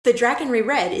The Dragon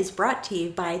Reread is brought to you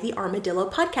by the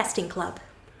Armadillo Podcasting Club.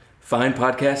 Fine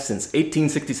podcast since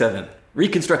 1867.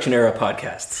 Reconstruction era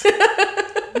podcasts.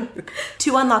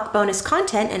 To unlock bonus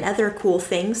content and other cool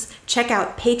things, check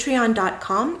out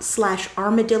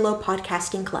patreon.com/Armadillo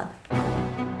Podcasting Club.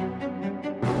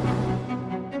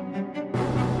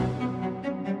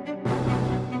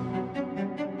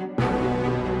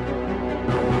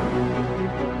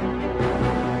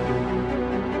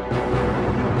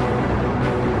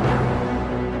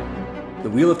 The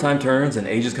Wheel of Time turns and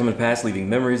ages come and pass, leaving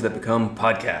memories that become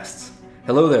podcasts.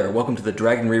 Hello there, welcome to The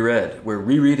Dragon Reread. We're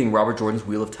rereading Robert Jordan's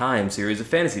Wheel of Time series of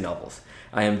fantasy novels.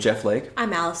 I am Jeff Lake.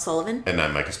 I'm Alice Sullivan. And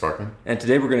I'm Micah Sparkman. And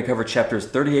today we're going to cover chapters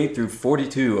 38 through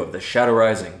 42 of The Shadow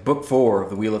Rising, Book 4 of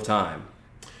The Wheel of Time.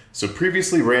 So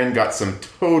previously, Rand got some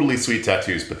totally sweet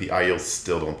tattoos, but the Aiels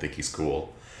still don't think he's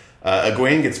cool.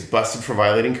 Egwene gets busted for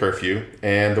violating curfew,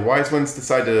 and the Wise Ones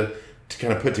decide to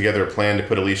kind of put together a plan to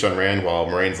put a leash on Rand, while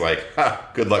Moraine's like, ha,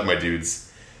 good luck, my dudes.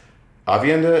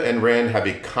 Aviendha and Rand have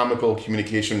a comical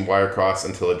communication wire cross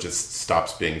until it just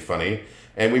stops being funny,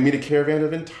 and we meet a caravan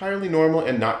of entirely normal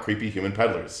and not creepy human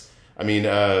peddlers. I mean,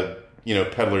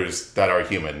 peddlers that are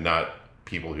human, not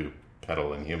people who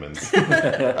peddle in humans,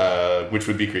 which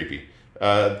would be creepy.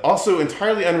 Also,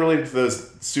 entirely unrelated to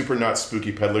those super not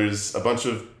spooky peddlers, a bunch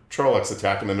of Trollocs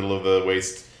attack in the middle of the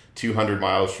waste 200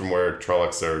 miles from where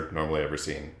Trollocs are normally ever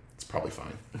seen. It's probably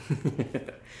fine.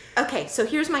 Okay, so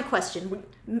here's my question.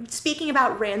 Speaking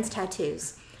about Rand's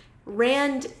tattoos.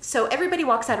 So everybody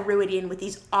walks out of Ruidian with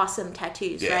these awesome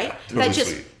tattoos, right? Totally that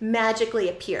just sweet. magically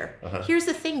appear. Uh-huh. Here's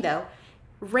the thing, though.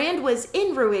 Rand was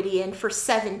in Ruidian for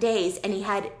 7 days, and he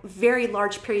had very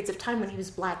large periods of time when he was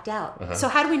blacked out. Uh-huh. So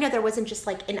how do we know there wasn't just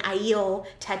like an Aiel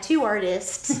tattoo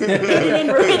artist hidden in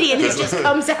Ruidian who just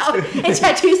comes out and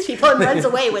tattoos people and runs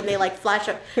away when they like flash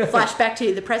back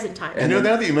to the present time? And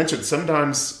now that you mentioned,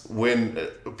 sometimes when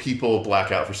people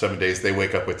black out for 7 days, they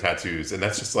wake up with tattoos, and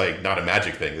that's just like not a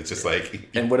magic thing. It's just like...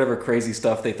 And whatever crazy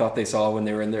stuff they thought they saw when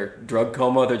they were in their drug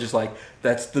coma, they're just like,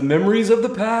 that's the memories of the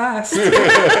past.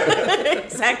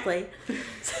 Exactly.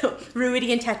 So,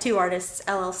 Ruidian Tattoo Artists,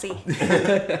 LLC.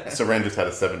 So Rand just had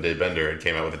a 7-day bender and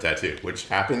came out with a tattoo, which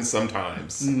happens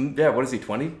sometimes. Mm-hmm. Yeah, what is he,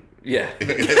 20? Yeah.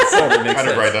 It's Kind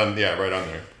of right on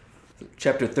there.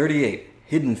 Chapter 38,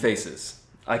 Hidden Faces,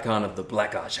 Icon of the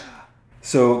Black Aja.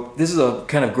 So this is a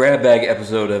kind of grab bag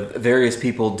episode of various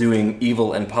people doing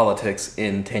evil and politics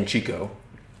in Tanchico.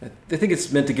 I think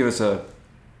it's meant to give us an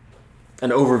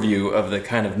overview of the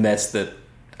kind of mess that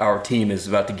our team is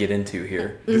about to get into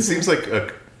here. It seems like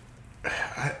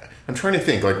I'm trying to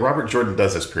think, like Robert Jordan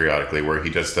does this periodically where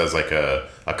he just does like a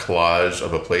collage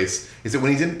of a place. Is it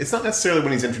when it's not necessarily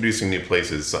when he's introducing new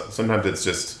places. Sometimes it's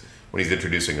just when he's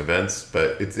introducing events,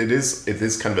 but it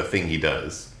is kind of a thing he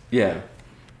does. Yeah.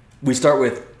 We start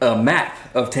with a map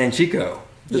of Tanchico.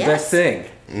 The best thing.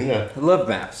 Yeah. I love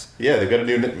maps. Yeah, they've got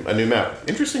a new map.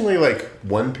 Interestingly, like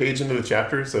 1 page into the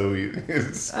chapter, so you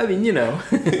just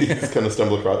kind of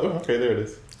stumble across. Oh, okay, there it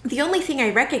is. The only thing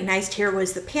I recognized here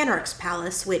was the Panarch's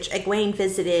Palace, which Egwene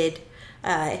visited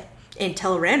in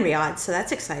Tel'aran'rhiod, so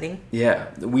that's exciting. Yeah,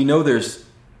 we know there's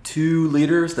 2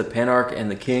 leaders, the Panarch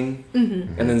and the King,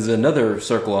 and then there's another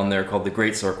circle on there called the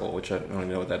Great Circle, which I don't even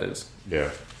know what that is. Yeah.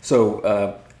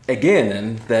 So,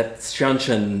 again, that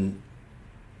Shanshan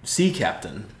sea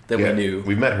captain that we knew.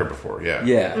 We've met her before, yeah.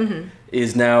 Yeah,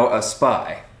 is now a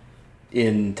spy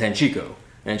in Tanchico,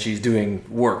 and she's doing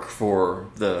work for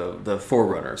the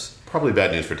Forerunners. Probably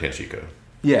bad news for Tanchico.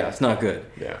 Yeah, it's not good.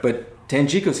 Yeah. But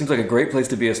Tanchico seems like a great place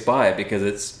to be a spy because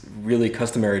it's really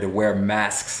customary to wear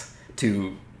masks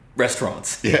to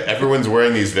restaurants. Yeah, everyone's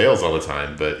wearing these veils all the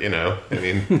time, but, I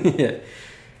mean...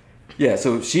 Yeah,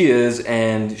 so she is,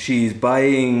 and she's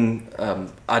buying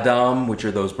Adam, which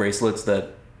are those bracelets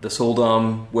that the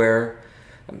Soldam wear.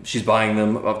 She's buying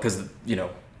them because, to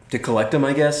collect them,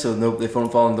 I guess, so they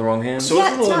don't fall in the wrong hands. So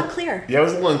it's not clear. Yeah, I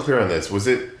was a little unclear on this. Was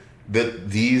it that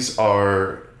these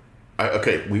are...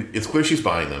 it's clear she's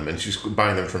buying them, and she's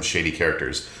buying them from shady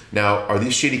characters. Now, are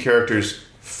these shady characters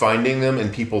finding them in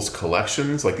people's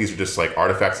collections? Like, these are just, like,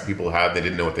 artifacts that people have, they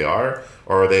didn't know what they are?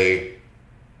 Or are they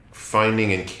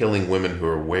finding and killing women who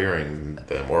are wearing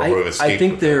them or who have escaped? I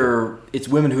think it's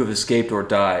women who have escaped or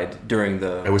died during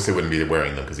the... I wish they wouldn't be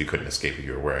wearing them because you couldn't escape if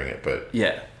you were wearing it, but...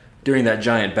 Yeah, during that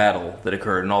giant battle that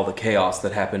occurred and all the chaos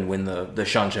that happened when the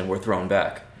Shanshan were thrown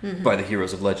back by the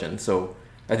heroes of legend. So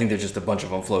I think there's just a bunch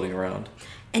of them floating around.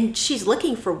 And she's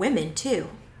looking for women, too.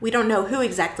 We don't know who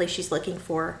exactly she's looking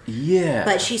for. Yeah.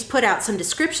 But she's put out some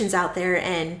descriptions out there,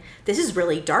 and this is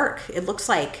really dark. It looks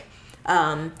like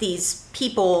these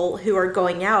people who are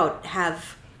going out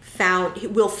have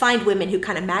will find women who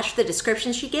kind of match the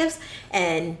description she gives,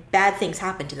 and bad things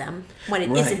happen to them when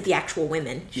it isn't the actual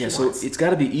women she wants. So it's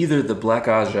got to be either the Black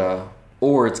Aja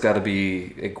or it's got to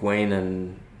be Egwene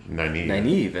and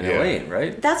Nynaeve and Elaine,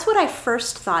 right? That's what I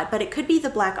first thought, but it could be the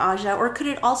Black Aja, or could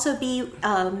it also be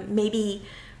maybe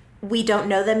we don't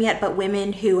know them yet, but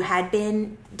women who had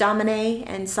been Domine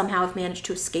and somehow have managed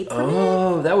to escape from it?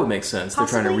 Oh, that would make sense.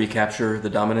 Possibly. They're trying to recapture the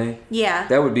Domine. Yeah.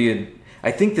 That would be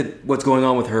I think that what's going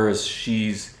on with her is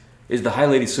the High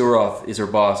Lady Suroth is her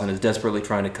boss and is desperately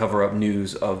trying to cover up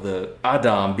news of the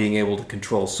Adam being able to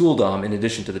control Suldam in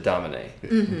addition to the Domine.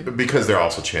 Mm-hmm. Because they're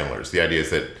also channelers. The idea is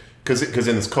that because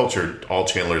in this culture, all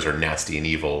channelers are nasty and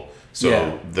evil.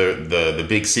 So the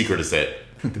big secret is that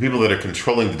the people that are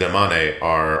controlling the Damane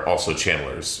are also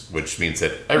channelers, which means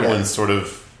that everyone's sort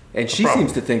of. And she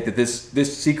seems to think that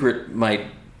this secret might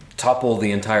topple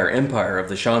the entire empire of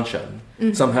the Shanshan.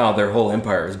 Mm-hmm. Somehow their whole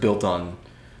empire is built on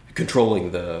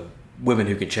controlling the women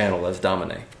who can channel as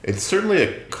Domine. It's certainly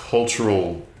a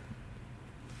cultural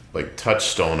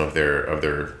touchstone of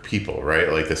their people,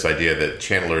 right? Like this idea that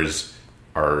channelers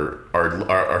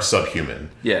are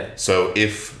subhuman. Yeah. So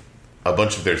if a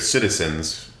bunch of their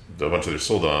citizens, a bunch of their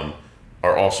Suldam,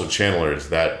 are also channelers,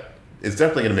 that is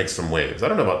definitely going to make some waves. I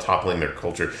don't know about toppling their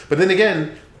culture, but then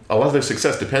again, a lot of their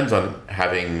success depends on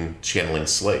having channeling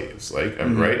slaves, right?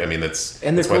 I mean, that's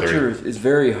their culture is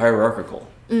very hierarchical.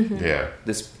 Mm-hmm. Yeah.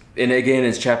 And again, in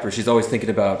his chapter, she's always thinking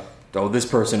about, this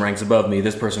person ranks above me,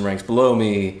 this person ranks below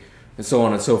me, and so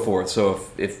on and so forth. So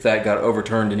if that got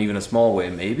overturned in even a small way,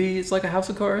 maybe it's like a house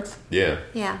of cards. Yeah.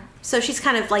 Yeah. So she's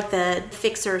kind of like the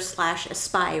fixer / a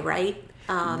spy, right?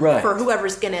 Right. For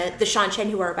whoever's the Shanshan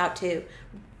who are about to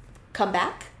come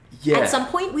back. Yeah. At some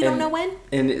point, we don't know when.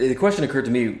 And the question occurred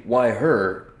to me, why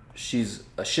her? She's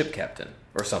a ship captain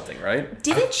or something, right?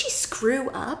 Didn't she screw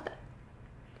up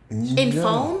in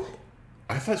foam?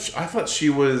 I thought she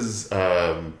was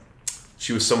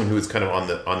someone who was kind of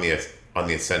on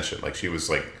the ascension. Like she was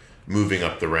like moving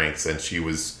up the ranks, and she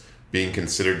was being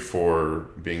considered for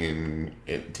being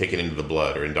taken into the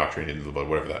blood or indoctrinated into the blood,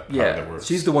 whatever that works.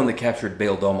 She's the one that captured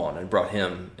Bail Domon and brought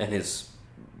him and his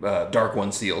Dark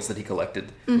One seals that he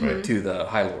collected to the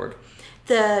High Lord.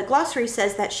 The glossary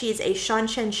says that she is a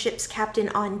Shanshan ship's captain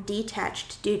on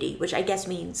detached duty, which I guess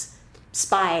means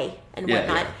spy and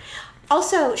whatnot. Yeah.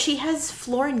 Also, she has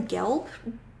Florin Gelb,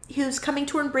 who's coming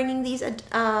to her and bringing these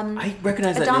I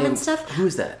recognize that name. Stuff. Who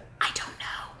is that? I don't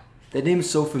know. That name is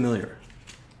so familiar.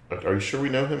 Are you sure we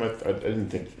know him? I didn't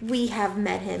think. We have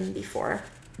met him before.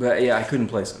 But yeah, I couldn't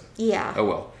place him. Yeah. Oh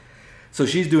well. So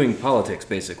she's doing politics,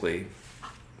 basically.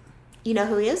 You know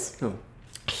who he is? Who?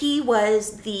 He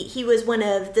was one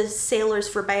of the sailors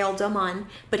for Baal Domon,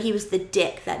 but he was the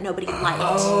dick that nobody liked.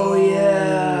 Oh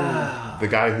yeah. The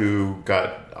guy who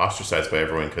got ostracized by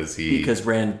everyone because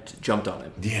Rand jumped on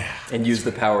him. Yeah. And used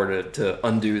the power to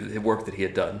undo the work that he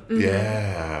had done. Mm-hmm.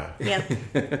 Yeah.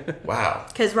 Yep. Wow.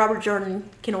 Because Robert Jordan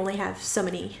can only have so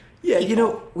many. Yeah,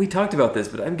 people. We talked about this,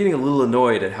 but I'm getting a little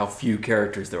annoyed at how few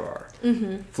characters there are.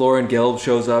 Mm-hmm. Florin Gelb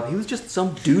shows up. He was just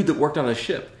some dude that worked on a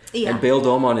ship. Yeah. And Bail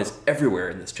Domon is everywhere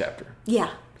in this chapter.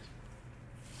 Yeah.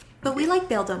 But we like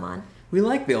Bail Domon. We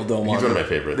like Bail Domon. He's one of my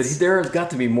favorites. But there has got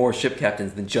to be more ship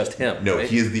captains than just him. No, right?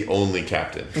 he is the only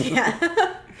captain.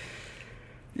 Yeah.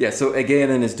 Yeah, so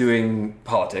Egeanin is doing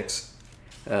politics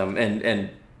and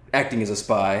acting as a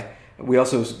spy. We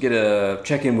also get a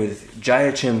check-in with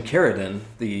Jayachim Caradon,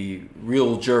 the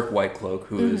real jerk White Cloak,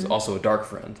 who is also a Dark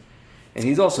Friend. And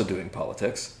he's also doing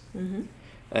politics. Mm-hmm.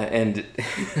 And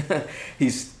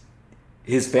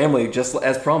his family, just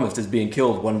as promised, is being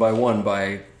killed one by one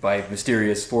by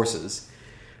mysterious forces.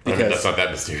 Because that's not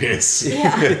that mysterious.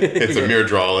 Yeah. It's a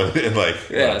Myrddraal and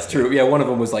Yeah, it's true. Yeah, one of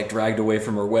them was dragged away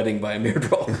from her wedding by a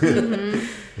Myrddraal.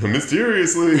 Mm-hmm.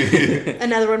 Mysteriously.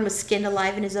 Another one was skinned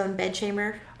alive in his own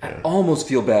bedchamber. I almost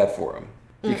feel bad for him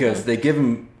because they give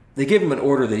him an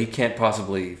order that he can't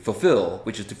possibly fulfill,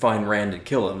 which is to find Rand and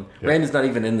kill him. Yep. Rand is not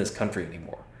even in this country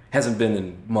anymore. Hasn't been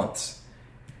in months.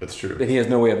 That's true. And he has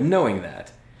no way of knowing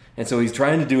that. And so he's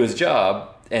trying to do his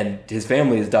job, and his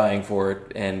family is dying for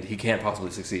it, and he can't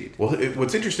possibly succeed. Well,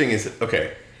 what's interesting is,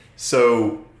 okay,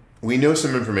 so we know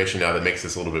some information now that makes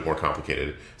this a little bit more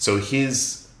complicated. So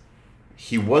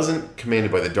he wasn't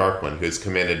commanded by the Dark One, he was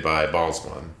commanded by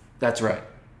Balzman. That's right.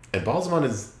 And Balzman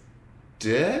is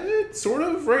dead, sort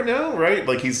of, right now, right?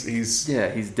 Like he's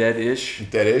dead-ish.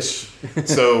 Dead-ish.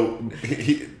 So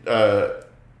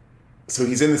so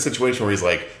he's in this situation where he's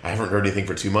like, I haven't heard anything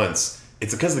for 2 months.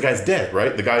 It's because the guy's dead,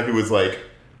 right? The guy who was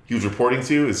he was reporting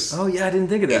to is... Oh, yeah, I didn't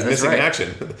think of that. He's That's missing right. in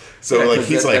action. So,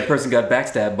 he's that person got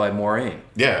backstabbed by Moraine.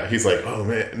 Yeah, he's like, oh,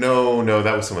 man, no,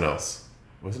 that was someone else.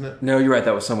 wasn't it? No, you're right.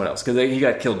 That was someone else because he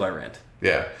got killed by Rand.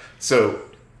 Yeah. So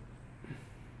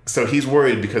he's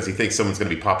worried because he thinks someone's going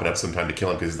to be popping up sometime to kill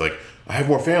him because he's like, I have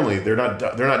more family. They're not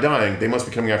dying. They must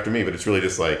be coming after me. But it's really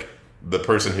just like the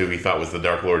person who he thought was the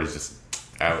Dark Lord is just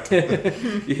out.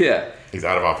 Yeah. He's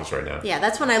out of office right now. Yeah,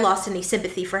 that's when I lost any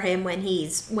sympathy for him when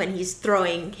he's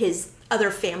throwing his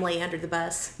other family under the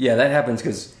bus. Yeah, that happens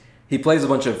because he plays a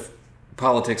bunch of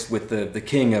politics with the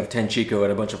king of Tenchiko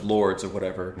and a bunch of lords or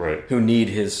whatever, right, who need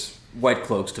his white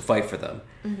cloaks to fight for them.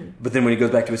 Mm-hmm. But then when he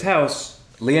goes back to his house,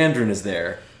 Liandrin is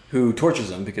there, who tortures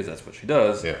him because that's what she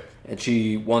does. Yeah. And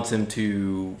she wants him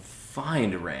to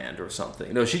find Rand or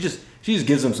something. No, she just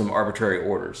gives him some arbitrary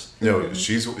orders. No,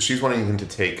 she's wanting him to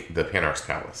take the Panarch's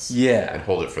palace. Yeah. And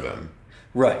hold it for them.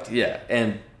 Right, yeah.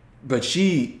 But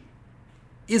she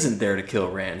isn't there to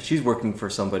kill Rand. She's working for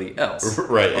somebody else.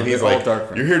 Right. And he's like,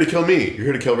 you're here to kill me. You're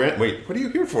here to kill Rand. Wait, what are you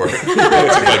here for? She's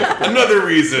like, another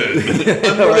reason.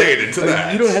 Unrelated to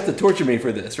that. You don't have to torture me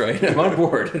for this, right? I'm on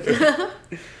board.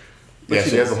 Yeah,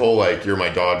 she has a whole, like, you're my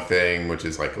dog thing, which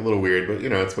is, like, a little weird, but,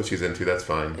 it's what she's into. That's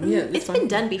fine. Yeah, it's been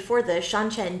done before. The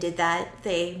Shanchen did that.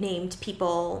 They named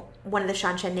people, one of the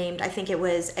Shanchen named, I think it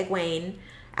was Egwene,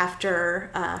 after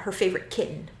her favorite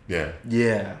kitten. Yeah.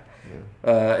 Yeah.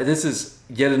 This is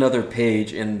yet another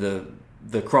page in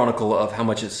the chronicle of how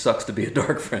much it sucks to be a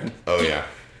dark friend. Oh, yeah.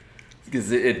 Because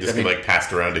like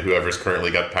passed around to whoever's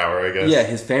currently got power, I guess. Yeah,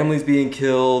 his family's being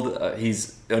killed.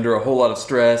 He's under a whole lot of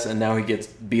stress, and now he gets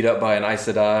beat up by an Aes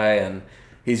Sedai, and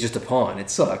he's just a pawn. It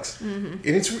sucks. Mm-hmm. And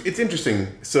it's interesting.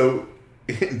 So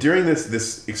during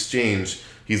this exchange,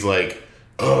 he's like,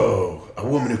 "Oh, a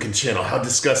woman who can channel. How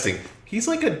disgusting." He's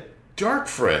like a dark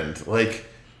friend. Like,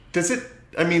 does it?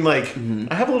 I mean, like, mm-hmm.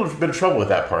 I have a little bit of trouble with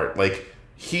that part. Like,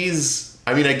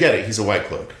 I get it. He's a White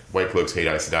Cloak. White Cloaks hate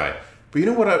Aes Sedai. But you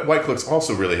know what White Cloaks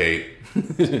also really hate?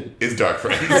 Is dark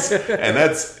friends. And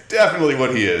that's definitely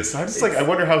what he is. I'm just like, I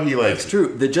wonder how he, like... It's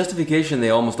true. The justification they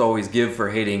almost always give for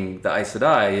hating the Aes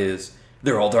Sedai is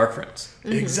they're all dark friends.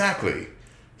 Mm-hmm. Exactly.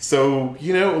 So,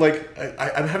 like,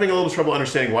 I'm having a little trouble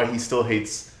understanding why he still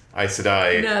hates Aes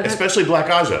Sedai, especially Black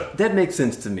Aja. That makes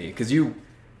sense to me, because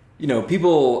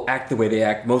people act the way they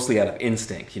act mostly out of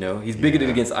instinct, He's bigoted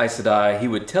against Aes Sedai. He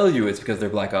would tell you it's because they're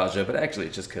Black Aja, but actually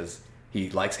it's just because he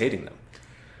likes hating them.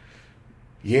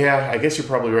 Yeah, I guess you're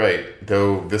probably right.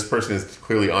 Though this person is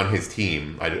clearly on his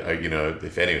team.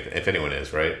 If anyone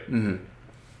is, right? Mm-hmm.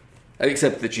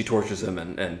 Except that she tortures him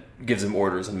and gives him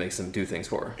orders and makes him do things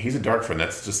for her. He's a dark friend.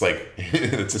 That's just like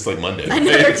it's just like Monday.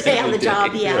 Another day on the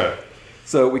job. Yeah.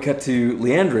 So we cut to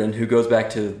Liandrin, who goes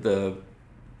back to the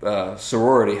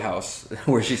sorority house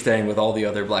where she's staying with all the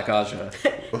other Black Aja.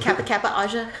 Kappa Kappa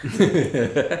Aja.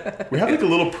 We have like a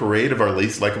little parade of our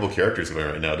least likable characters going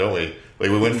right now, don't we? Like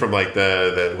we went from like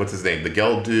the what's his name, the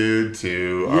Geld dude,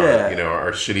 to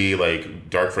our shitty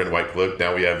like dark friend White Cloak.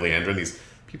 Now we have Liandrin. These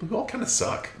people who all kind of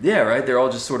suck. Yeah, right. They're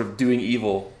all just sort of doing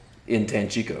evil in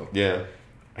Tenchiko. Yeah,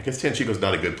 I guess Tenchiko's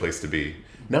not a good place to be.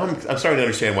 Now I'm starting to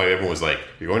understand why everyone was like,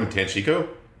 "You're going to Tenchiko?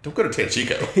 Don't go to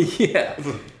Tenchiko." Yeah.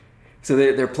 So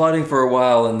they're plotting for a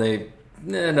while, and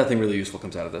nothing really useful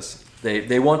comes out of this.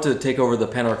 They want to take over the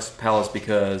Panarch's palace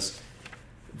because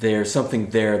there's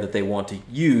something there that they want to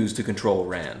use to control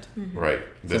Rand. Mm-hmm. Right.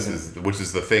 Which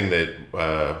is the thing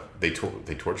that they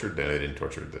tortured. No, they didn't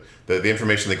torture the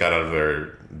information they got out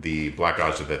of the Black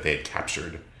Aja that they had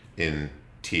captured in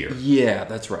Tyr. Yeah,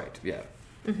 that's right. Yeah.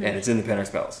 Mm-hmm. And it's in the Panarch's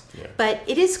palace. Yeah. But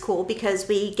it is cool because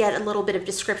we get a little bit of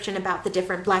description about the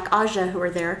different Black Aja who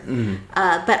are there. Mm-hmm.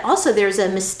 But also there's a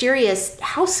mysterious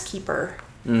housekeeper,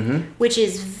 mm-hmm. which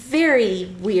is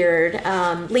very weird.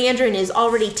 Liandrin is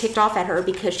already ticked off at her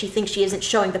because she thinks she isn't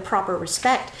showing the proper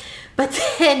respect. But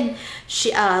then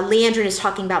Liandrin is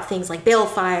talking about things like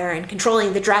balefire and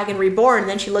controlling the dragon reborn. And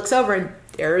then she looks over and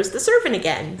there's the servant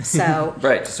again. So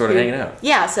right, just sort of hanging out.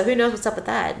 Yeah, so who knows what's up with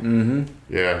that? Mm-hmm.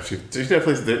 Yeah, she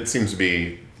definitely seems to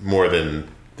be more than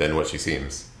what she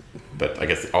seems. But I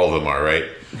guess all of them are, right?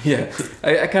 Yeah,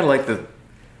 I kind of like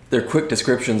their quick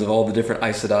descriptions of all the different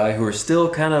Aes Sedai who are still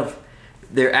kind of,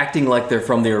 they're acting like they're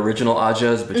from the original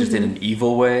Ajas, but just in an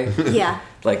evil way. Yeah.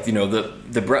 Like,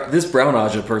 this brown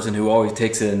Aja person who always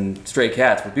takes in stray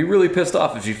cats would be really pissed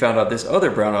off if she found out this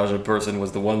other brown Aja person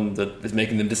was the one that is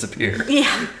making them disappear.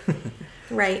 Yeah.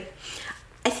 Right.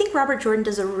 I think Robert Jordan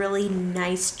does a really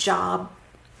nice job.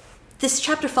 This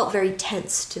chapter felt very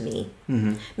tense to me.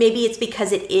 Mm-hmm. Maybe it's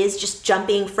because it is just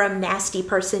jumping from nasty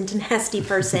person to nasty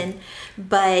person,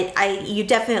 but you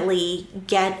definitely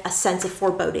get a sense of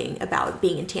foreboding about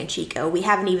being in Tenchiko. We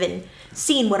haven't even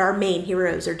seen what our main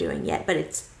heroes are doing yet, but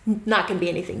it's not going to be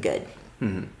anything good.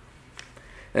 Mm-hmm.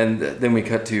 And then we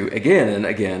cut to, again and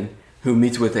again, who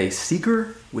meets with a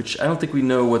seeker, which I don't think we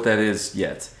know what that is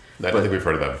yet. I don't think we've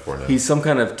heard of that before, no. He's some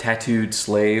kind of tattooed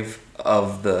slave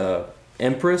of the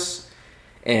Empress,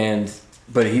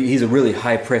 but he's a really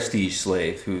high prestige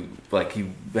slave who, like,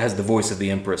 he has the voice of the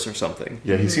Empress or something.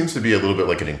 Yeah, he seems to be a little bit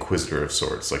like an inquisitor of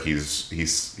sorts. Like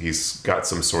he's got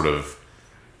some sort of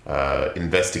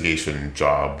investigation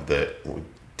job that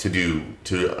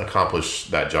to accomplish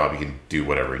that job, he can do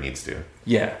whatever he needs to.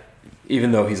 Yeah,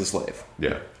 even though he's a slave.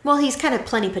 Yeah. Well, he's kind of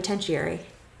plenipotentiary.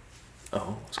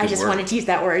 Oh, I just wanted to use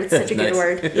that word. It's such a good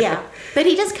word. Yeah, but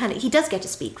he does get to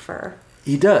speak for.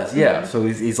 He does, yeah. So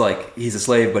he's a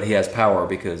slave, but he has power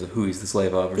because of who he's the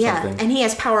slave of, or something. Yeah, and he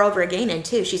has power over Againen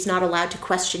too. She's not allowed to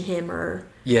question him or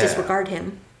disregard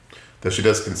him. Though she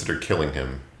does consider killing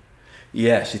him.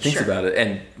 Yeah, she thinks about it,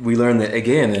 and we learn that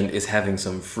Againen is having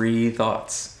some free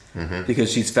thoughts because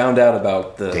she's found out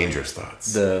about the dangerous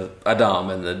thoughts, the Adam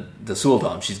and the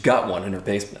Suldam. She's got one in her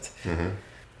basement.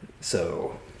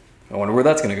 So I wonder where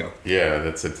that's going to go. Yeah,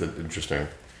 it's interesting.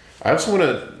 I also want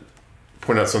to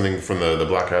point out something from the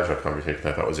Black Aja conversation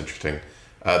I thought was interesting.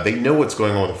 They know what's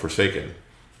going on with the Forsaken.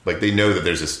 Like, they know that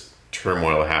there's this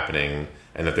turmoil happening,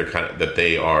 and that that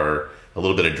they are a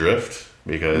little bit adrift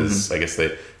because I guess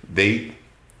they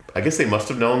must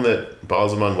have known that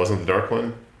Ba'alzamon wasn't the Dark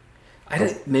One.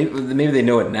 Maybe they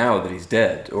know it now that he's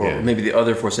dead, or maybe the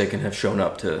other Forsaken have shown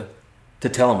up to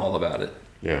tell him all about it.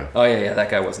 Yeah. Oh yeah, that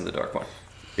guy wasn't the Dark One.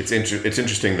 It's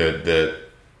interesting that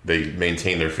they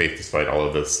maintain their faith despite all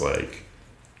of this like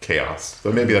chaos.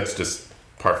 But maybe that's just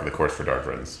par for the course for Dark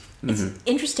Runs. It's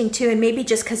interesting too, and maybe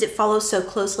just because it follows so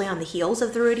closely on the heels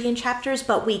of the Rudian chapters,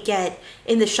 but we get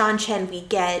in the Shanchen, we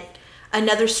get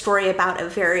another story about a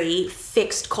very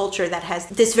fixed culture that has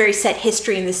this very set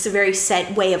history and this very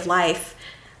set way of life,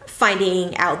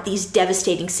 finding out these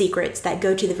devastating secrets that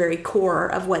go to the very core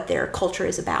of what their culture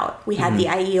is about. We had the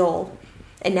Aiel,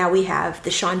 and now we have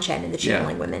the Shanchen and the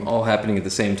Channeling Women. All happening at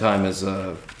the same time as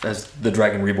the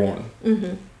Dragon Reborn.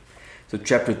 So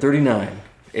chapter 39,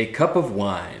 A Cup of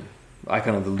Wine,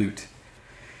 icon of the lute.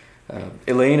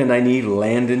 Elaine and Nynaeve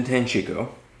land in Tanchico,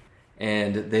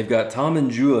 and they've got Tom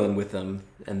and Julian with them,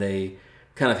 and they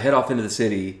kind of head off into the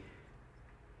city,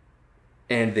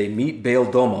 and they meet Bail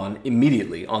Domon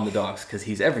immediately on the docks because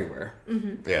he's everywhere.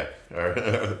 Yeah,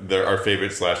 they're our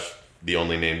favorite / the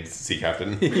only named sea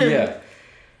captain. Yeah,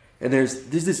 and there's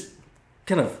this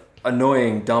kind of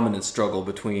annoying dominant struggle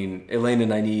between Elaine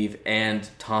and Nynaeve and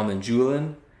Tom and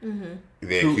Julian.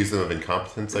 They accuse them of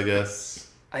incompetence, I guess.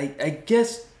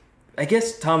 I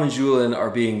guess Tom and Julian are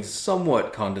being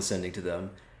somewhat condescending to them,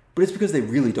 but it's because they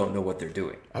really don't know what they're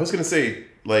doing. I was going to say,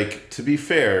 like, to be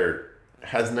fair,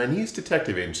 has Nynaeve's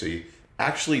detective agency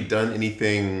actually done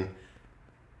anything?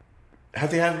 Have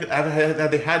they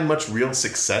had much real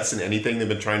success in anything they've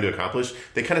been trying to accomplish?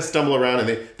 They kind of stumble around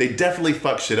and they definitely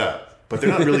fuck shit up. But they're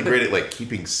not really great at like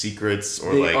keeping secrets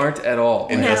or they aren't at all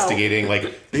investigating. No.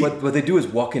 Like what they do is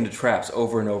walk into traps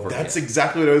over and over again. That's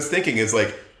exactly what I was thinking. Is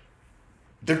like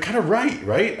they're kind of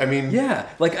right? I mean, yeah.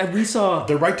 Like we saw,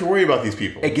 they're right to worry about these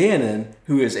people. Againen,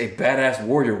 who is a badass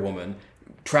warrior woman,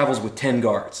 travels with 10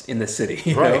 guards in the city.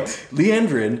 You right. know?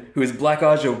 Liandrin, who is Black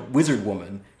Aja wizard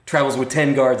woman, travels with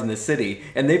 10 guards in the city,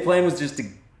 and their plan was just to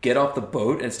get off the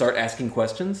boat and start asking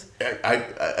questions.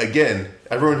 Again,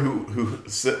 everyone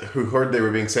who heard they were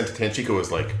being sent to Tanchico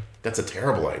was like, "That's a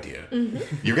terrible idea.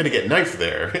 You're going to get knifed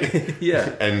there."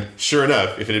 Yeah. And sure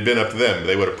enough, if it had been up to them,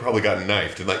 they would have probably gotten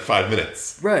knifed in like 5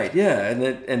 minutes. Right. Yeah.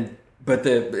 But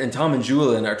Tom and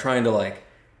Julian are trying to like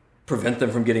prevent them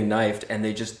from getting knifed, and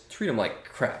they just treat them like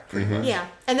crap. Pretty much. Yeah.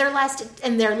 And their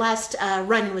last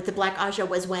run with the Black Aja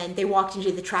was when they walked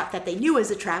into the trap that they knew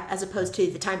was a trap, as opposed to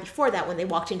the time before that when they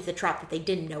walked into the trap that they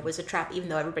didn't know was a trap, even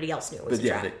though everybody else knew it was a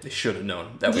trap. They should have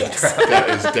known that was a trap. That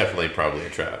is definitely probably a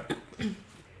trap.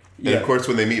 And of course,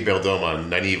 when they meet Bail Domon,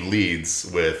 Nynaeve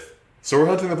leads with, "So we're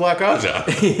hunting the Black Aja."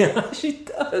 Yeah, she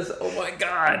does. Oh my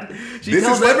god. She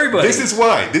tells everybody. This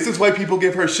is why people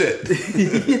give her shit.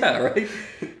 Yeah, right?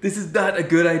 This is not a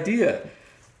good idea.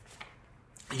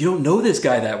 You don't know this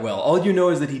guy that well. All you know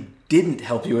is that he didn't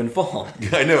help you in Fall.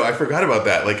 I know. I forgot about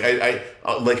that. Like, I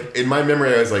like in my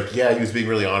memory, I was like, yeah, he was being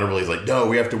really honorable. He's like, no,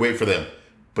 we have to wait for them.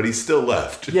 But he still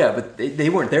left. Yeah, but they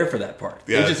weren't there for that part.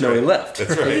 Yeah, they just know he left.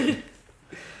 That's right.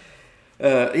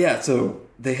 So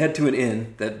they head to an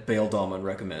inn that Bail Domon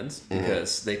recommends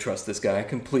because they trust this guy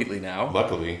completely now.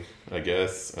 Luckily, I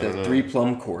guess. I don't know. 3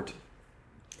 Plum Court.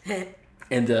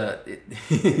 And wait,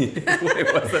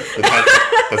 what's that?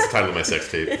 That's the title of my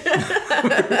sex tape. Really?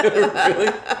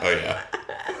 Oh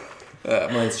yeah.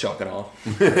 Mine's Shock and Awe.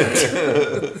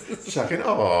 Shock and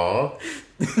Awe.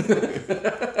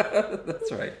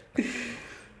 That's right.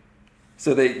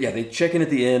 So they check in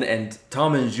at the inn, and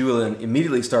Tom and Julian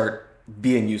immediately start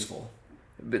being useful.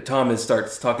 But Tom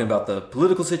starts talking about the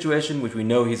political situation, which we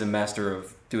know he's a master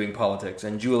of doing politics,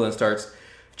 and Julian starts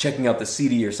checking out the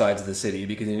seedier sides of the city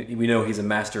because we know he's a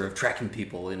master of tracking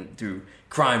people through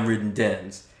crime-ridden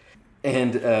dens.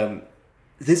 And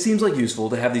this seems like useful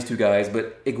to have these two guys,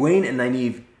 but Egwene and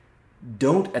Nynaeve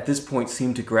don't at this point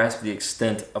seem to grasp the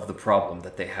extent of the problem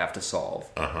that they have to solve.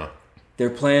 Their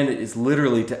plan is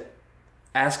literally to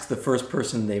ask the first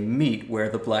person they meet where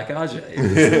the Black Aja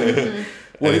is.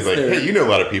 And he's like, hey, you know a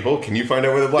lot of people. Can you find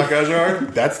out where the Black Aja are?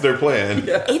 That's their plan.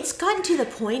 Yeah. It's gotten to the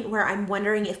point where I'm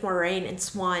wondering if Moiraine and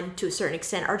Swan, to a certain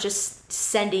extent, are just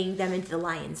sending them into the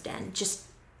lion's den. Just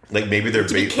like maybe they're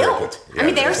to be killed. I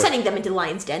mean, they are sending them into the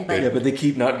lion's den, but... Yeah, but they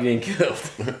keep not getting killed.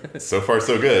 So far,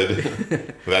 so good.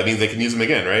 But that means they can use them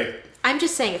again, right? I'm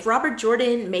just saying, if Robert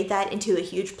Jordan made that into a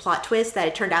huge plot twist, that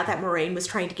it turned out that Moiraine was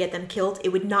trying to get them killed, it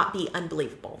would not be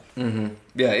unbelievable. Mm-hmm.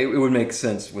 Yeah, it would make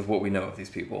sense with what we know of these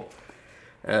people.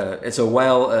 And so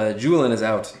while Julian is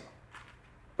out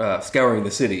scouring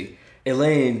the city,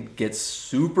 Elaine gets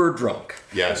super drunk.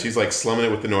 Yeah, she's like slumming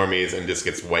it with the normies and just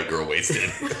gets white girl wasted.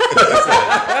 It's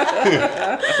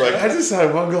like, I just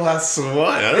had one glass of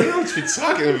wine. I don't know what you're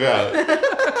talking about.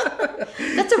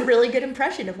 That's a really good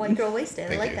impression of white girl wasted.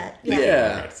 Thank I like you. that.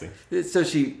 Yeah. So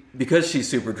because she's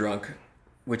super drunk,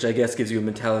 which I guess gives you a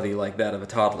mentality like that of a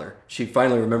toddler, she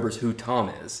finally remembers who Tom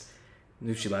is.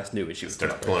 Who she last knew when she was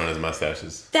starts pulling on his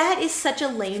mustaches. That is such a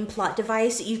lame plot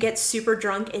device. You get super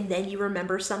drunk and then you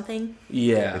remember something.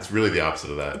 Yeah. It's really the opposite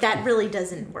of that. That really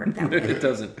doesn't work that way. It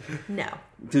doesn't. No.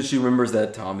 Because she remembers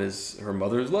that Tom is her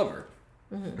mother's lover.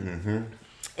 Mm-hmm. Mm-hmm.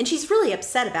 And she's really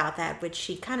upset about that, which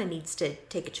she kind of needs to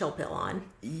take a chill pill on.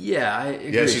 Yeah, I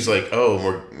agree. Yeah, she's like,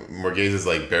 oh, Morghese is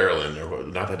like Barrelin, or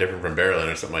not that different from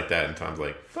Barrelin, or something like that. And Tom's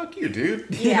like, fuck you,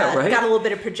 dude. Yeah, right? Got a little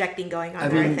bit of projecting going on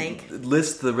there, I think.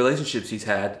 List the relationships he's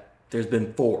had. There's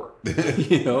been 4.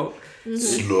 You know?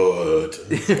 Slut.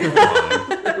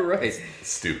 Right.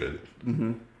 Stupid.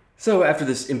 Mm-hmm. So after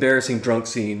this embarrassing drunk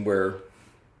scene where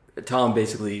Tom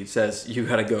basically says, you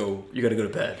gotta go to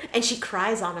bed. And she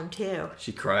cries on him too.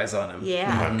 She cries on him.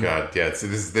 Yeah. Oh my god, yeah. So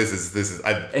this is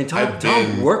and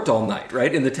Tom worked all night,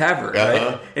 right? In the tavern,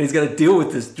 right? And he's gotta deal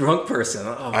with this drunk person.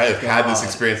 Oh, I have had this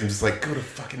experience. I'm just like, go to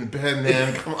fucking bed,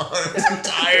 man. Come on. I'm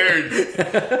tired.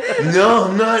 No,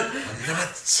 I'm not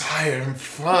tired. I'm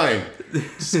fine.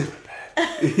 Just go to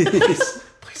bed.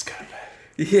 Please go to bed.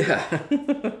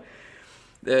 Yeah.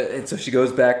 And so she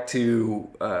goes back to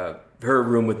her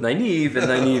room with Nynaeve, and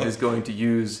Nynaeve is going to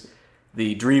use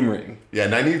the dream ring. Yeah,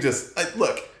 Nynaeve just...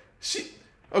 look,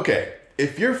 okay,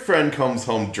 if your friend comes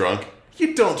home drunk,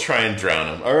 you don't try and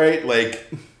drown him, all right?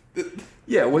 Like...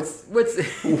 Yeah, what's... What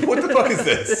the fuck is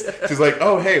this? She's like,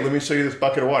 oh, hey, let me show you this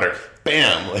bucket of water.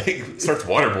 Bam! Like, starts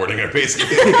waterboarding her,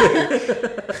 basically.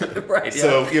 Right, yeah.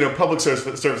 So, public service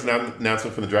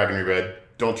announcement from the Dragon Reread.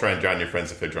 Don't try and drown your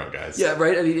friends if they're drunk, guys. Yeah,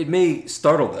 right. I mean, it may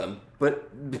startle them,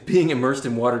 but being immersed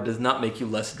in water does not make you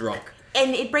less drunk.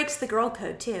 And it breaks the girl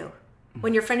code, too.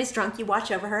 When your friend is drunk, you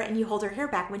watch over her and you hold her hair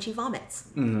back when she vomits.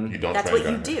 Mm-hmm. You don't. That's what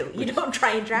you do. You don't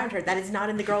try and drown her. That is not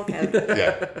in the girl code.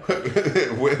 Yeah.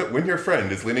 When your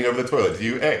friend is leaning over the toilet, do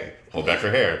you A, hold back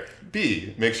her hair,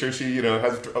 B, make sure she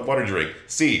has a water drink,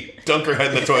 C, dunk her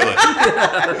head in the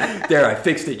toilet. There, I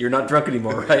fixed it. You're not drunk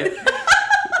anymore, right?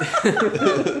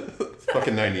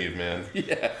 Fucking Nynaeve, man.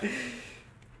 Yeah.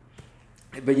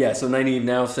 But yeah, so Nynaeve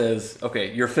now says,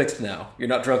 okay, you're fixed now. You're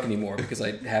not drunk anymore because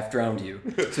I half drowned you.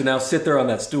 So now sit there on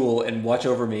that stool and watch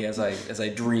over me as I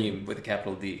dream with a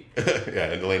capital D.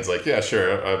 Yeah, and Elaine's like, yeah,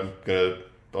 sure,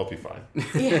 I'll be fine.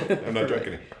 Yeah. I'm not drunk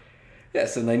anymore. Yeah,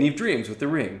 so Nynaeve dreams with the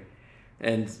ring.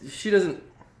 And she doesn't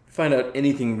find out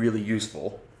anything really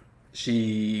useful.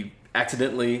 She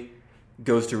accidentally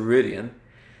goes to Meridian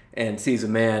and sees a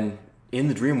man in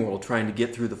the dream world trying to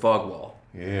get through the fog wall.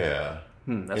 Yeah.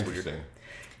 That's interesting. Weird.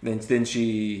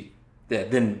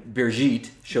 Then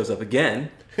Brigitte shows up again.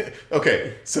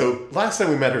 Okay, so last time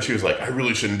we met her, she was like, I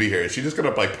really shouldn't be here. Is she just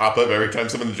going to pop up every time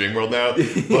someone in the dream world now?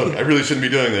 Look, I really shouldn't be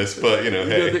doing this, but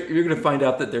hey. You're going to find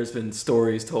out that there's been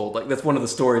stories told. Like, that's one of the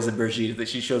stories in Brigitte, that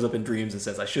she shows up in dreams and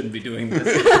says, I shouldn't be doing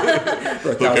this.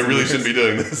 Look, I really shouldn't be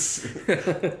doing this.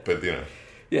 But,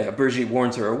 Yeah, Brigitte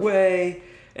warns her away,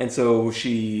 and so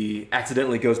she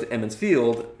accidentally goes to Emmons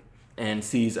Field and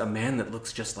sees a man that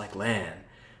looks just like Lan,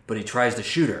 but he tries to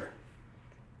shoot her.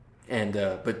 And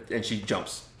she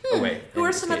jumps away. Who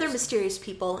are some other mysterious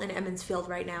people in Emmons Field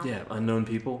right now? Yeah, unknown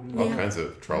people. All kinds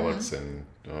of Trollocs and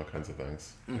all kinds of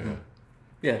things. Mm-hmm.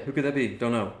 Yeah, who could that be?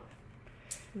 Don't know.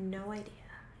 No idea.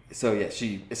 So yeah,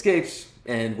 she escapes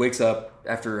and wakes up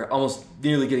after almost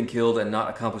nearly getting killed and not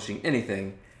accomplishing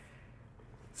anything.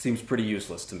 Seems pretty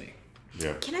useless to me.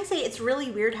 Yeah. Can I say it's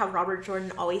really weird how Robert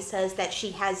Jordan always says that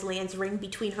she has Lan's ring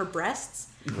between her breasts?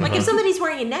 Like if somebody's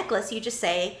wearing a necklace, you just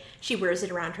say she wears it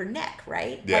around her neck,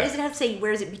 right? Yeah. Why does it have to say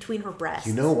wears it between her breasts?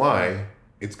 You know why?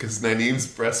 It's because Nynaeve's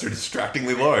breasts are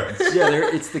distractingly large. Yeah,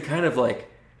 it's the kind of like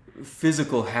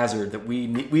physical hazard that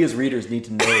we as readers need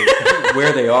to know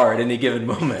where they are at any given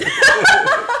moment.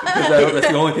 Because that's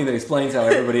the only thing that explains how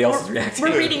everybody else is reacting.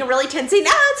 We're reading a really tense scene.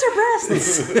 It's her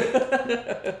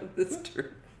breasts. That's true.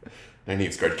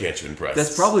 Nynaeve's gargantuan breasts.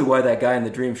 That's probably why that guy in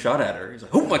the dream shot at her. He's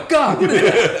like, oh my god, what is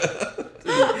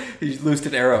that? He loosed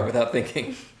an arrow without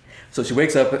thinking. So she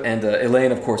wakes up, and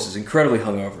Elaine, of course, is incredibly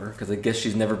hungover, because I guess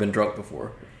she's never been drunk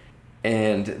before.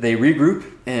 And they regroup,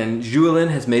 and Juilin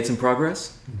has made some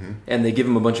progress, and they give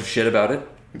him a bunch of shit about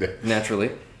it,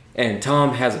 naturally. And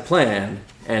Tom has a plan,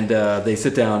 and they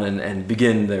sit down and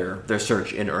begin their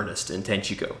search in earnest in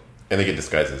Tenchiko. And they get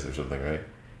disguises or something, right?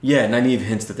 Yeah, Nynaeve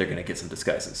hints that they're going to get some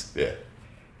disguises. Yeah.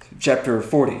 Chapter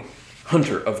 40,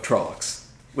 Hunter of Trollocs,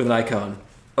 with an icon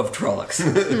of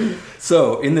Trollocs.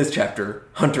 So, in this chapter,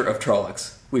 Hunter of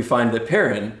Trollocs, we find that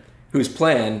Perrin, whose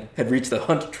plan had reached the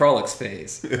hunt Trollocs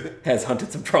phase, has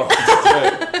hunted some Trollocs.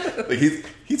 Right. Like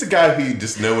he's a guy who you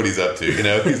just know what he's up to, you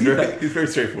know? He's very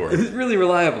straightforward. He's really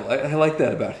reliable. I like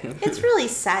that about him. It's really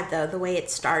sad, though, the way it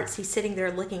starts. He's sitting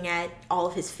there looking at all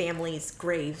of his family's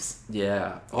graves.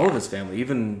 Yeah, all of his family,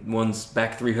 even ones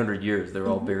back 300 years, they're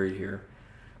all buried here.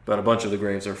 But a bunch of the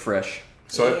graves are fresh.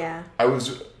 So Yeah.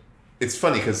 it's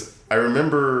funny because I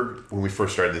remember when we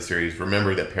first started this series,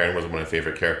 remembering that Perrin was one of my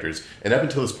favorite characters. And up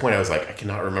until this point, I was like, I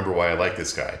cannot remember why I like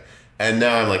this guy. And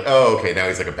now I'm like, oh, okay, now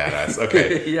he's like a badass.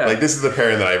 Okay. Yeah. Like, this is the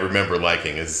Perrin that I remember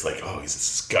liking. It's like, oh, he's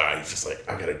this guy. He's just like,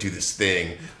 I gotta do this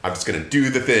thing. I'm just gonna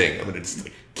do the thing. I'm gonna just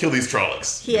like, kill these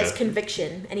Trollocs. He has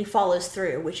conviction, and he follows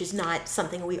through, which is not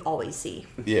something we always see.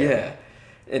 Yeah.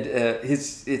 And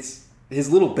his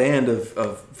little band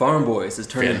of farm boys has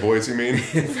turned Fanboys, you mean?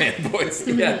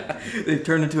 fanboys. Yeah, they've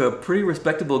turned into a pretty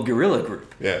respectable guerrilla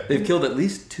group. Yeah. They've killed at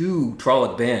least 2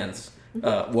 Trolloc bands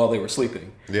while they were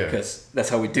sleeping. Yeah. Because that's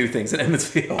how we do things in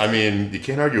Emmonsfield. I mean, you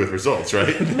can't argue with results,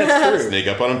 right? That's true. Sneak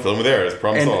up on him, fill him with arrows,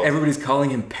 problem And solved. everybody's calling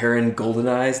him Perrin Golden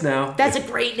Eyes now. That's a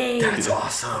great name. That's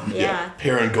awesome. Yeah.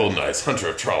 Perrin Golden Eyes, Hunter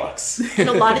of Trollocs. And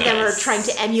a lot of them are trying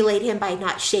to emulate him by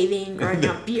not shaving, growing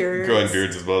out beards. Growing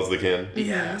beards as well as they can.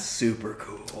 Yeah, super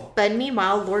cool. But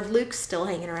meanwhile, Lord Luke's still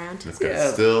hanging around. This guy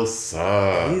Yeah. still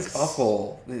sucks. He's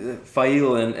awful.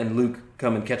 Fail and Luke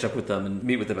come and catch up with them and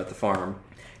meet with them at the farm.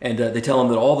 And they tell him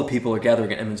that all the people are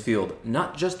gathering at Emmons Field,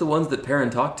 not just the ones that Perrin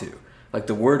talked to. Like,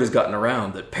 the word has gotten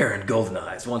around that Perrin Golden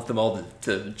Eyes wants them all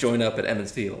to join up at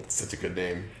Emmons Field. Such a good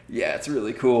name. Yeah, it's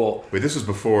really cool. Wait, this was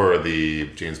before the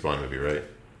James Bond movie, right?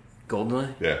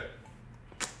 Goldeneye? Yeah.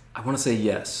 I want to say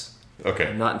yes. Okay.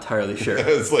 I'm not entirely sure.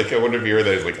 It's like, I wonder if you heard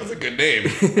that. He's like, that's a good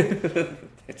name.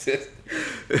 That's it.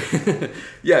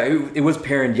 Yeah, it was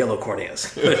Perrin Yellow Corneas.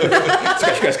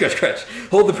 Scratch.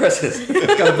 Hold the presses.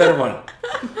 Got a better one.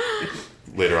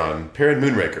 Later on, Perrin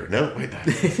Moonraker. No, wait,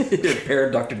 that.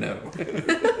 Perrin Dr. No.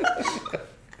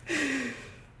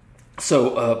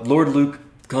 So, Lord Luke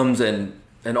comes and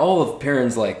all of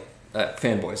Perrin's, like,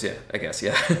 fanboys, yeah, I guess,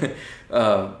 yeah.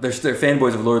 They're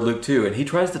fanboys of Lord Luke, too, and he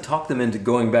tries to talk them into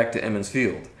going back to Emmons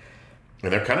Field.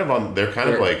 And they're kind of on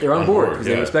board because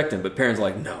they respect him, but Perrin's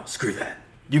like, no, screw that.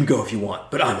 You can go if you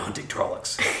want, but I'm hunting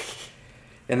Trollocs.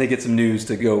 And they get some news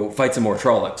to go fight some more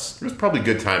Trollocs. It was probably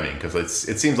good timing because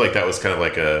it seems like that was kind of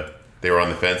like they were on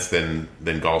the fence. Then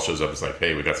Gaul shows up. It's like,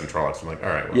 hey, we got some Trollocs. I'm like, all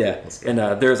right, well, yeah. let's go.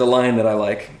 And there's a line that I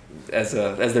like as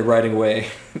they're riding away.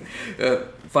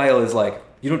 File is like,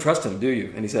 you don't trust him, do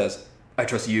you? And he says, I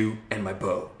trust you and my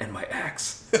bow and my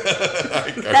axe.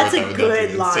 That's a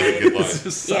good line. Such a good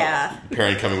line. Yeah.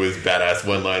 Perrin coming with his badass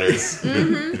one-liners.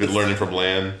 He's been learning from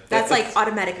Lan. That's like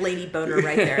automatic lady boner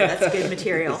right there. That's good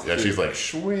material. Yeah, she's like,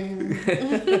 swing.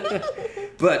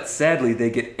 But sadly, they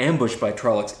get ambushed by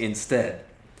Trollocs instead.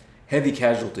 Heavy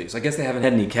casualties. I guess they haven't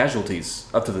had any casualties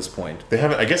up to this point. They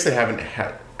haven't. I guess they haven't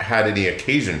had any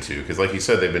occasion to, because like you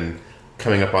said, they've been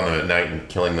coming up on them at night and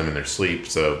killing them in their sleep.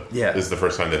 So yeah. This is the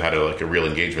first time they've had a real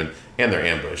engagement, and they're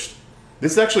ambushed.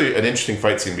 This is actually an interesting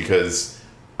fight scene because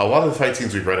a lot of the fight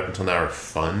scenes we've read up until now are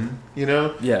fun, you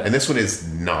know? Yeah. And this one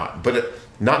is not, but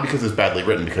not because it's badly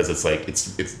written, because it's like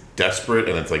it's desperate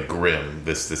and it's like grim.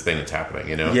 This thing that's happening,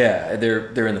 you know? Yeah,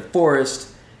 they're in the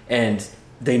forest and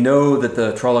they know that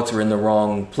the Trollocs are in the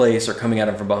wrong place or coming at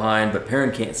him from behind, but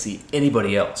Perrin can't see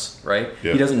anybody else, right?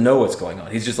 Yeah. He doesn't know what's going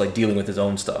on. He's just like dealing with his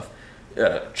own stuff,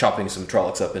 chopping some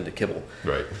Trollocs up into kibble.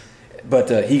 Right.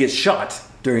 But he gets shot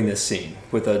during this scene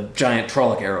with a giant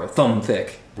Trolloc arrow, thumb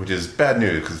thick. Which is bad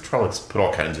news because Trollocs put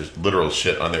all kinds of literal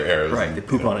shit on their arrows. Right, they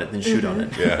poop on it and then shoot on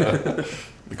it. Yeah.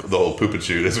 The whole poop and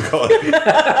shoot, as we call it.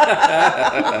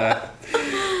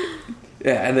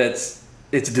 Yeah, and it's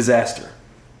a disaster.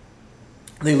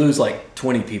 They lose like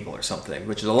 20 people or something,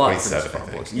 which is a lot for these 27, I farm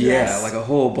think. boys. Yeah, Yes. like a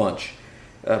whole bunch.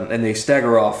 And they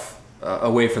stagger off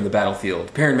away from the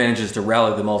battlefield. Perrin manages to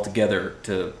rally them all together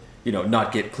to,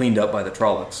 not get cleaned up by the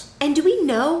Trollocs. And do we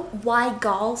know why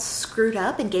Gaul screwed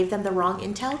up and gave them the wrong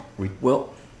intel?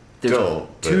 Well, there's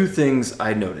Don't, two things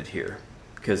I noted here.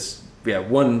 Because,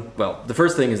 the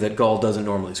first thing is that Gaul doesn't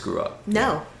normally screw up.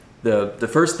 No. The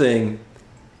first thing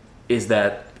is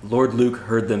that Lord Luke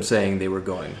heard them saying they were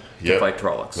going to fight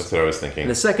Trollocs. That's what I was thinking.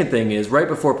 And the second thing is, right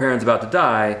before Perrin's about to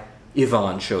die,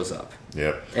 Ivan shows up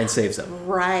Yep. and saves them.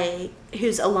 Right.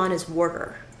 Who's Alana's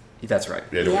warder. That's right.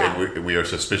 Yeah. And we are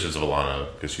suspicious of Alana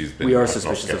because she's been. We are acting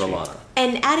all suspicious of sketchy. Alana.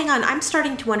 And adding on, I'm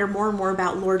starting to wonder more and more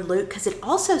about Lord Luke because it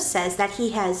also says that he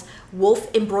has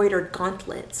wolf embroidered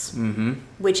gauntlets,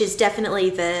 which is definitely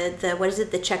the what is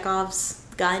it? The Chekhov's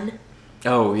gun.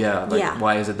 Oh, yeah. Yeah.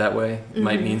 Why is it that way? It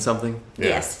might mean something. Yeah.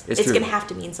 Yes, It's it's true. going to have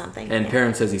to mean something. And yeah.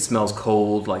 Perrin says he smells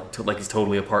cold, like he's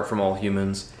totally apart from all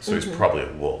humans. So he's probably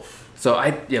a wolf. So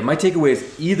my takeaway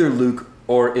is either Luke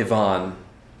or Ivan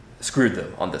screwed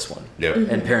them on this one. Yep.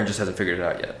 And Perrin just hasn't figured it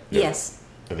out yet. Yes.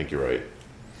 I think you're right.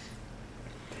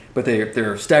 But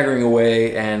they're staggering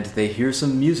away, and they hear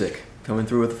some music coming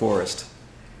through the forest.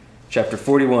 Chapter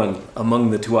 41,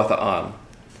 Among the Tuatha'an,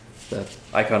 the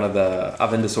icon of the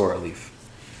Avendasora leaf.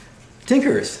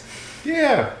 Tinkers.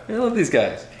 Yeah. I love these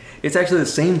guys. It's actually the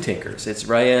same Tinkers. It's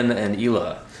Ryan and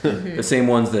Ela, the same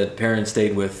ones that Perrin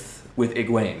stayed with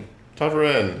Egwene.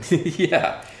 Tavaren.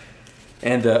 Yeah.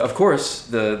 And of course,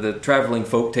 the traveling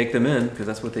folk take them in because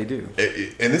that's what they do.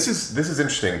 And this is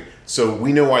interesting. So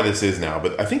we know why this is now,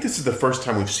 but I think this is the first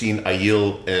time we've seen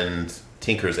Aiel and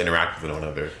Tinkers interact with one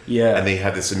another. Yeah. And they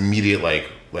had this immediate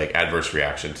like adverse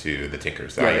reaction to the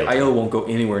Tinkers. The Right, Aiel. Aiel won't go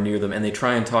anywhere near them, and they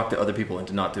try and talk to other people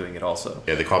into not doing it also.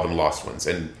 Yeah, they call them lost ones,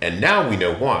 and now we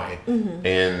know why.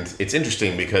 And it's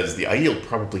interesting because the Aiel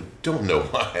probably don't know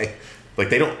why. Like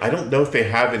they don't. I don't know if they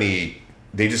have any.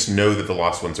 They just know that the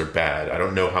lost ones are bad. I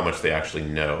don't know how much they actually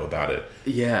know about it.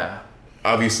 Yeah.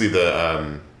 Obviously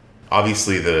the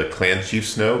clan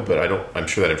chiefs know, but I'm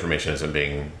sure that information isn't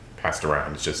being passed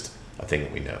around. It's just a thing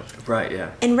that we know. Right,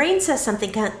 yeah. And Rain says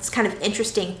something that's kind of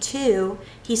interesting too.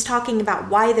 He's talking about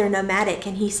why they're nomadic,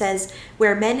 and he says,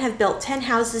 where men have built 10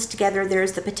 houses together, there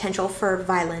is the potential for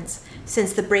violence.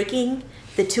 Since the breaking,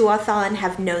 the Tuathan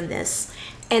have known this.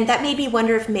 And that made me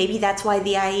wonder if maybe that's why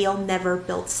the Aiel never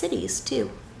built cities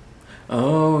too.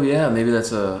 Oh, yeah, maybe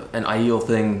that's an Aiel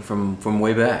thing from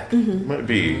way back. Might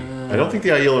be. I don't think the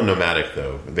Aiel are nomadic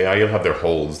though. The Aiel have their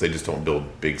holds. They just don't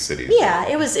build big cities. Yeah,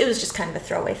 it was just kind of a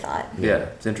throwaway thought. Yeah,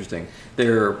 it's interesting.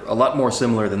 They're a lot more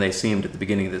similar than they seemed at the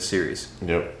beginning of this series.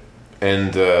 Yep.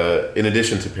 And in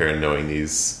addition to Perrin knowing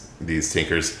these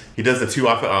Tinkers, he does the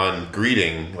Tuatha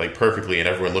greeting like perfectly, and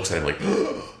everyone looks at him like,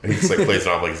 and he just like plays it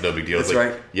off like it's no big deal. That's It's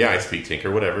like, right. yeah, I speak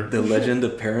Tinker, whatever. The legend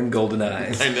of Perrin Golden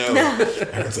Eyes. I know.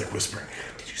 Everyone's like whispering,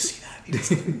 "Did you see that?" He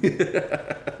just-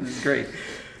 It's great.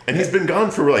 and he's been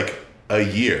gone for like a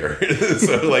year,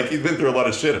 so like he's been through a lot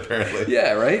of shit apparently.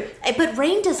 Yeah, right? But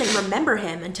Rain doesn't remember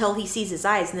him until he sees his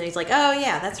eyes, and then he's like, oh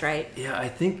yeah, that's right. Yeah, I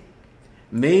think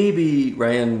maybe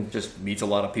Ryan just meets a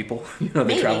lot of people. They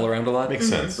Maybe. travel around a lot. Makes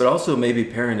sense. But also maybe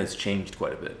Perrin has changed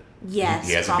quite a bit. Yes,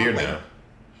 He has probably. a beard now.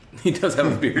 He does have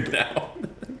a beard now.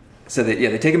 So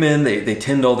they take him in, they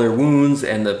tend all their wounds,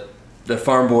 and the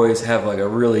farm boys have like a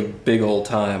really big old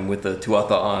time with the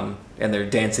Tuatha and their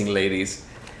dancing ladies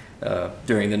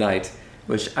during the night.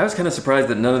 Which I was kind of surprised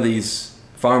that none of these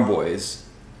farm boys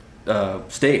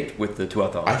stayed with the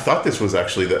Tuatha. I thought this was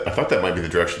actually I thought that might be the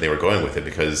direction they were going with it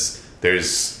because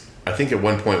I think at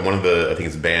one point one of I think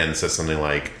it's bands says something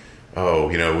like, oh,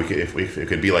 we could if it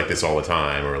could be like this all the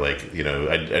time, or like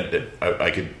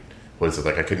I could what is it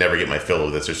like I could never get my fill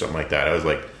of this or something like that. I was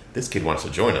like, this kid wants to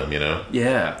join them,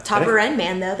 Yeah. Tavaren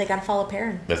man though, they gotta follow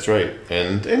Perrin. That's right,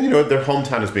 and their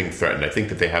hometown is being threatened. I think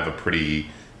that they have a pretty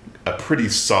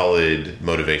solid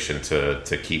motivation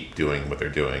to keep doing what they're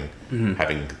doing,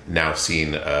 having now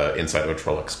seen inside of a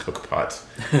Trolloc's cook pot.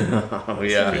 Oh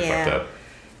yeah. Pretty Yeah. fucked up.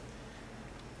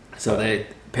 So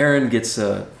Perrin gets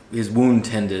his wound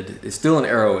tended. There's still an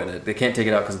arrow in it. They can't take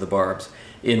it out because of the barbs.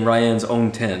 In Ryan's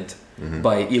own tent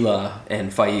by Ela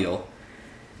and Fail.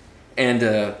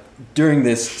 And during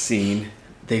this scene,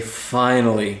 they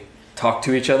finally talk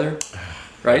to each other,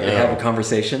 right? They have a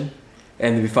conversation,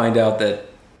 and we find out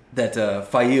that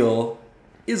Fail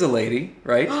is a lady,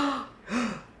 right?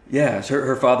 Yeah,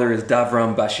 her father is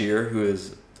Davram Bashir, who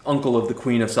is uncle of the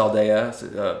Queen of Saldea,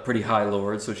 a pretty high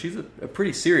lord, so she's a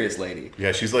pretty serious lady.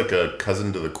 Yeah, she's like a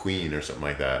cousin to the queen or something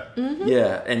like that. Mm-hmm.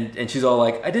 Yeah, and she's all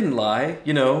like, I didn't lie,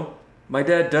 my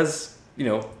dad does,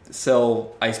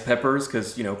 sell ice peppers,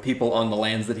 because, people on the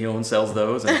lands that he owns sells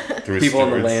those, and people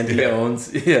on the land he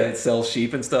owns, sell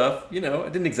sheep and stuff. I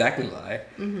didn't exactly lie,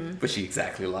 but she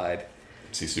exactly lied.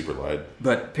 She super lied.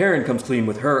 But Perrin comes clean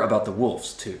with her about the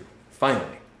wolves, too.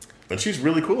 Finally. And she's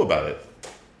really cool about it.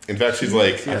 In fact, she's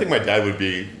like, I think my dad would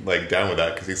be like down with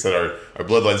that because he said our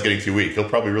bloodline's getting too weak. He'll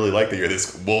probably really like that you're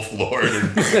this wolf lord or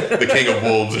the king of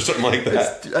wolves or something like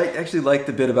that. I actually like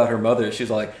the bit about her mother. She's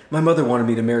like, my mother wanted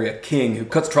me to marry a king who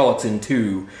cuts Trollocs in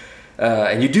two.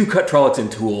 And you do cut Trollocs in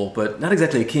two, but not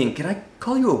exactly a king. Can I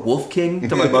call you a wolf king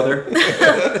to my mother?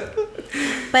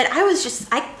 But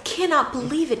I cannot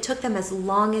believe it took them as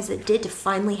long as it did to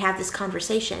finally have this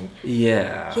conversation.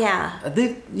 Yeah. Yeah.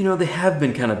 They have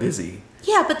been kind of busy.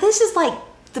 Yeah, but this is like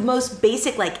the most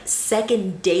basic, like,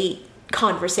 second date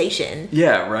conversation.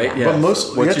 Yeah, right? Yeah.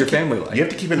 But what's your family like? You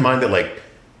have to keep in mind that, like,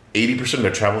 80% of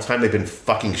their travel time, they've been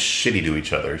fucking shitty to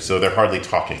each other, so they're hardly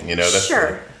talking, That's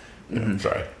sure.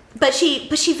 Sorry. But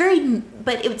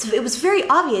it was very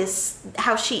obvious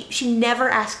how she never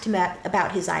asked him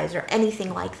about his eyes or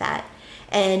anything like that.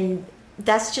 And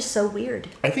that's just so weird.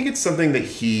 I think it's something that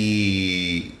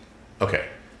okay.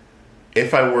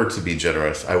 If I were to be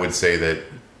generous, I would say that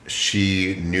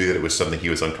she knew that it was something he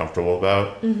was uncomfortable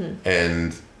about,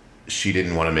 and she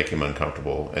didn't want to make him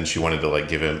uncomfortable, and she wanted to like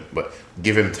give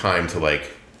him time to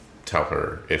like tell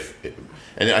her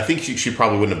and I think she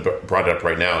probably wouldn't have brought it up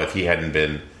right now if he hadn't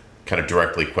been kind of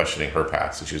directly questioning her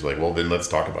past. So she was like, well, then let's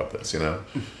talk about this,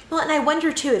 Well, and I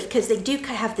wonder too because they do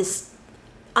have this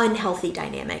unhealthy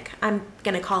dynamic. I'm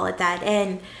going to call it that,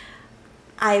 and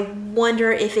I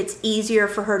wonder if it's easier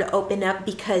for her to open up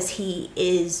because he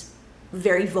is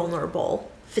very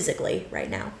vulnerable physically right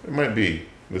now. It might be.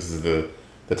 This is the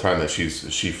time that she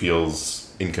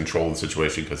feels in control of the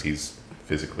situation because he's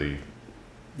physically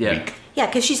weak. Yeah,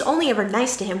 because she's only ever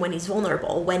nice to him when he's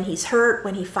vulnerable, when he's hurt,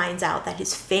 when he finds out that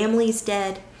his family's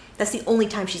dead. That's the only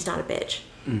time she's not a bitch.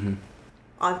 Mm-hmm.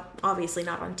 Obviously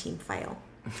not on Team Fael.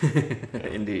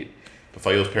 Indeed. But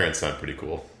Fael's parents sound pretty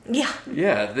cool. Yeah.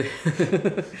 Yeah,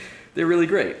 they're really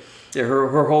great. Yeah,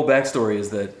 her whole backstory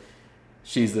is that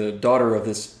she's the daughter of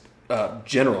this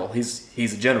general.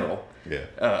 He's a general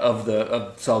of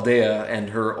Saldea, and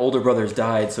her older brothers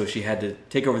died, so she had to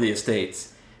take over the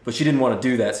estates. But she didn't want to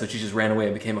do that, so she just ran away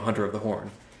and became a hunter of the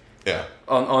horn. Yeah.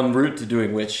 En route to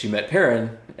doing which, she met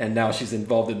Perrin, and now she's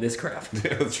involved in this craft.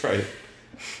 Yeah, that's right.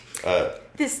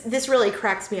 This really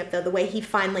cracks me up, though, the way he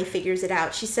finally figures it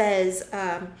out. She says,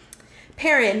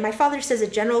 Perrin, my father says a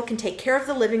general can take care of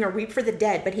the living or weep for the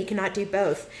dead, but he cannot do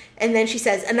both. And then she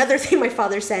says, another thing my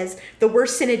father says, the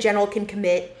worst sin a general can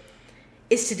commit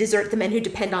is to desert the men who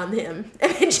depend on him.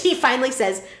 And then she finally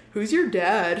says, who's your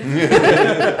dad?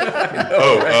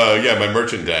 Yeah, my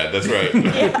merchant dad. That's right.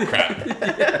 Yeah.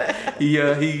 Crap.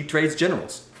 Yeah. He trades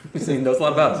generals. He knows a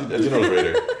lot about it. He's a general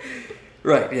trader.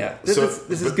 Right, yeah. This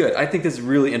is good. I think this is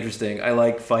really interesting. I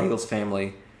like Fael's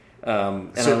family.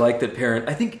 I like that Perrin...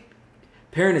 I think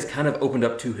Perrin has kind of opened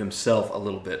up to himself a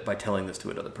little bit by telling this to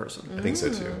another person. I think so,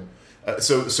 too.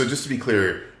 So just to be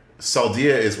clear...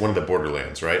 Saldea is one of the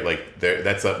borderlands, right? Like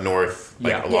that's up north,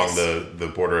 along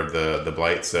the border of the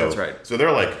Blight. So that's right. So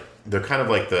they're kind of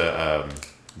like the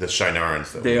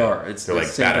Shinarans. They are. They're like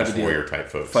badass warrior type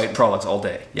folks. Fight Trollocs all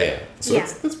day. Yeah. So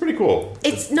that's pretty cool.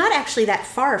 It's not actually that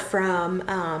far from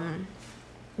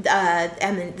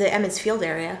the Emmons Field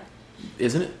area.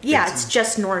 Isn't it? Yeah, it's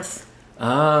just north.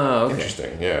 Oh, okay.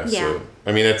 Interesting. Yeah. So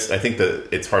I mean, I think that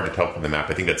it's hard to tell from the map.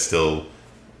 I think that's still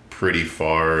pretty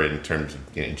far in terms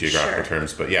of geographical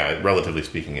terms, but yeah, relatively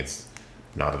speaking, it's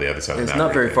not on the other side of the map. It's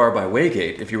not very far by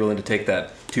Waygate if you're willing to take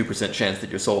that 2% chance that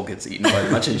your soul gets eaten by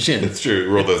the Machin Shin. It's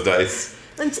true. Roll those dice.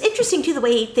 It's interesting too the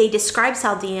way they describe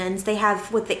Saldeans. They have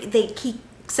he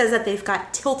says that they've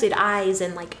got tilted eyes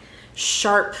and like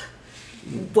sharp,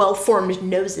 well-formed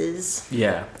noses.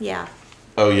 Yeah. Yeah.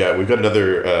 Oh yeah, we've got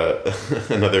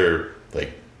another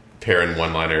like Perrin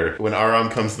one-liner. When Aram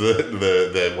comes to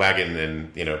the wagon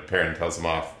and, Perrin tells him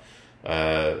off,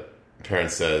 Perrin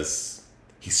says,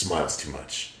 he smiles too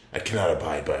much. I cannot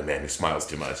abide by a man who smiles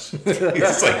too much. He's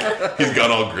just like, he's gone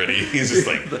all gritty. He's just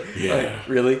like, yeah.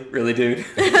 Like, really, dude?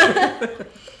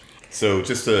 So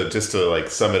just to like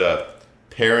sum it up,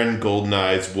 Perrin, Golden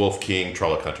Eyes, Wolf King,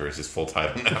 Trolloc Hunter is his full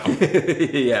title now.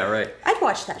 Yeah, right. I'd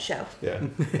watch that show. Yeah,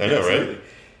 I know, right?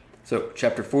 So,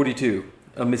 chapter 42,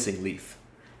 A Missing Leaf.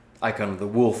 Icon of the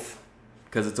wolf,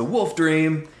 because it's a wolf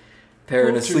dream.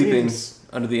 Perrin is sleeping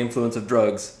under the influence of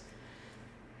drugs.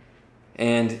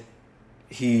 And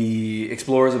he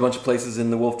explores a bunch of places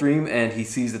in the Wolf Dream, and he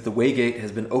sees that the Waygate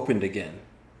has been opened again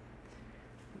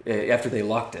after they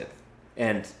locked it.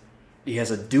 And he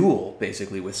has a duel,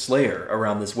 basically, with Slayer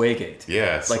around this Waygate.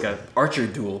 Yeah. It's like an archer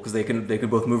duel, because they can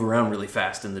both move around really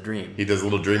fast in the dream. He does a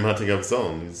little dream hunting of his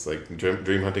own. He's like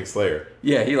dream hunting Slayer.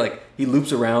 Yeah, he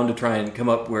loops around to try and come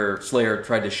up where Slayer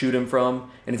tried to shoot him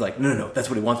from, and he's like, no, that's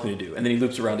what he wants me to do. And then he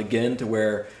loops around again to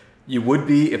where you would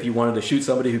be if you wanted to shoot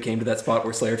somebody who came to that spot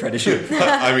where Slayer tried to shoot.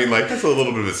 I mean, like, that's a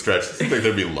little bit of a stretch. I think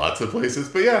there'd be lots of places,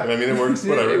 but yeah, I mean, it works.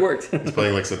 Whatever. Yeah, it worked. He's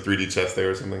playing like some 3D chess there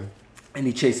or something. And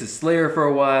he chases Slayer for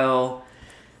a while,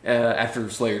 after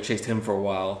Slayer chased him for a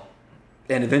while.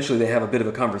 And eventually they have a bit of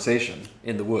a conversation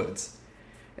in the woods.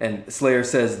 And Slayer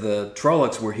says the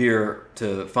Trollocs were here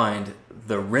to find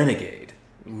the Renegade,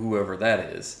 whoever that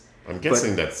is. I'm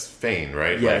guessing that's Fane,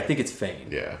 right? Yeah, I think it's Fane.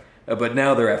 Yeah. But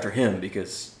now they're after him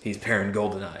because he's Perrin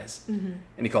Golden Eyes. Mm-hmm.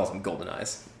 And he calls him Golden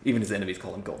Eyes. Even his enemies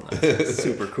call him Golden Eyes. It's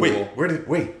super cool. Where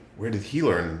did he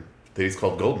learn that he's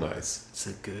called Golden Eyes? It's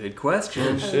a good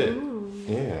question. Oh, shit. Ooh.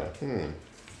 Yeah.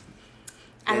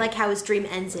 I like how his dream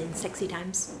ends in sexy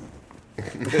times.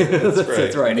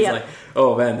 That's right. He's Yeah. like,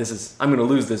 oh man, I'm going to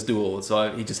lose this duel.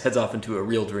 So he just heads off into a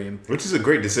real dream. Which is a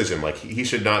great decision. Like, he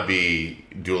should not be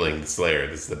dueling Slayer.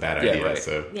 This is a bad idea. Right.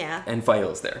 So Yeah. And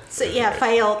Fael's there. So yeah,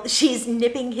 Fael, she's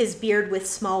nipping his beard with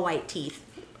small white teeth.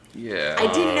 Yeah. I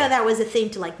didn't know that was a thing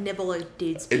to like nibble a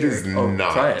dude's beard. it is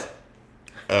not. Try it.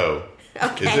 Oh.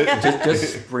 Okay. Is it?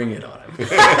 Just spring it on him.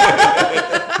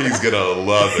 He's gonna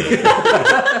love it.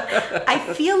 I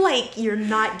feel like you're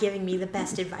not giving me the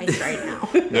best advice right now.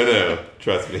 No.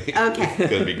 Trust me. Okay.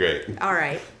 It's gonna be great. All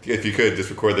right. If you could, just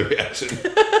record the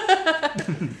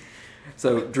reaction.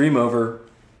 So, dream over.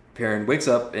 Perrin wakes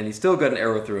up, and he's still got an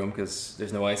arrow through him because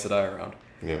there's no Aes Sedai around.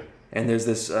 Yeah. And there's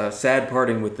this sad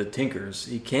parting with the Tinkers.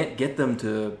 He can't get them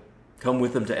to come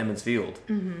with him to Emmons Field.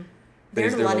 Mm-hmm. They're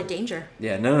in a lot of danger.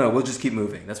 Yeah, no, we'll just keep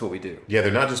moving. That's what we do. Yeah,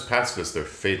 they're not just pacifists, they're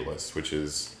fatalists, which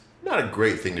is not a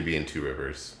great thing to be in Two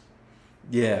Rivers.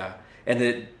 Yeah, and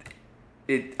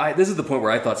this is the point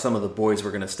where I thought some of the boys were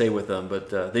going to stay with them,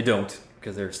 but they don't,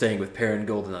 because they're staying with Perrin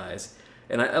Golden Eyes.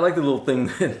 And I like the little thing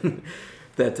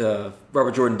that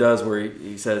Robert Jordan does where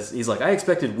he says, he's like, I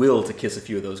expected Will to kiss a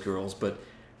few of those girls, but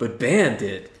Ban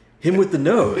did. Him with the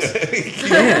nose.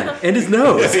 Ban. And his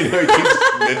nose. Yeah, he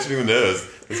keeps mentioning the nose.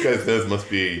 This guy's nose must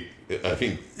be,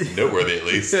 noteworthy at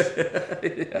least.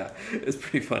 Yeah, it's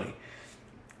pretty funny.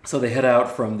 So they head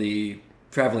out from the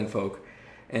traveling folk,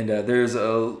 and there's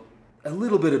a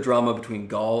little bit of drama between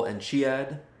Gaul and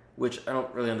Chiad, which I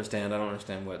don't really understand. I don't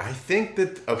understand what... I think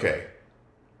that, okay,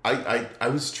 I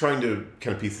was trying to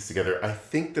kind of piece this together. I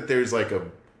think that there's like a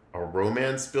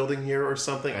romance building here or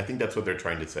something. I think that's what they're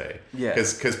trying to say. Yeah.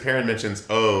 Because Perrin mentions,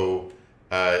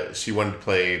 she wanted to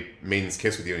play Maiden's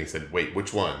Kiss with you, and he said, wait,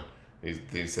 which one? And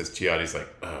he says Chiad, he's like,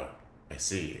 oh, I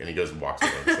see. And he goes and walks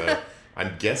with him. So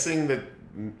I'm guessing that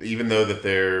even though that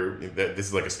this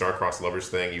is like a star-crossed lovers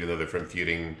thing, even though they're from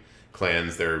feuding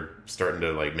clans, they're starting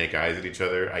to like make eyes at each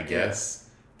other, I guess. Yeah.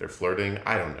 They're flirting.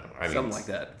 I don't know. Something like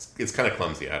that. It's kind of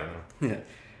clumsy. I don't know. Yeah.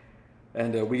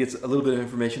 And we get a little bit of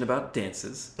information about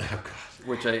dances. Oh, God.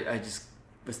 Which I just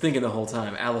was thinking the whole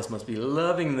time, Alice must be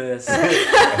loving this.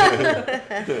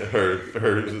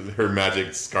 her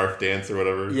magic scarf dance or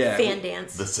whatever. Yeah. Fan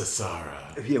dance. The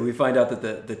Sasara. Yeah, we find out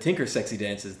that the Tinker sexy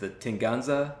dance is the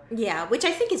Tinganza. Yeah, which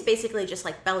I think is basically just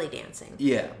like belly dancing.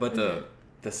 Yeah, but the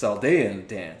Saldean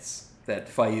dance that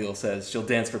Fael says she'll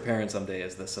dance for Perrin someday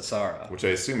is the Sasara. Which I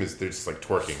assume is they're just like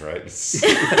twerking, right? That's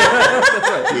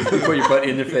right. You put your butt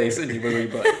in your face and you wiggle your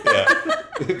butt.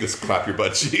 Yeah. Just clap your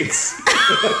butt cheeks.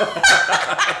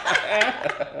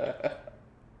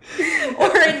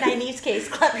 Or in 90s case,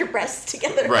 clap your breasts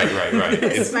together. Right.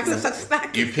 It's, smack, smack,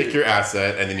 smack. You pick your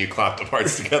asset and then you clap the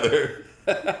parts together.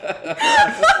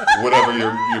 Whatever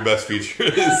your best feature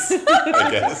is, I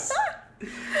guess.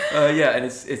 Yeah, and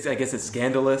it's I guess it's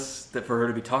scandalous that for her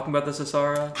to be talking about the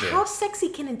Sasara. Yeah. How sexy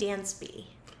can a dance be?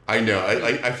 I know.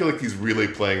 I feel like he's really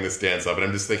playing this dance up, and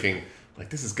I'm just thinking, like,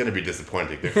 this is going to be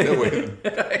disappointing. There's no way.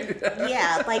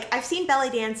 Yeah, like, I've seen belly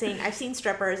dancing, I've seen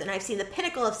strippers, and I've seen the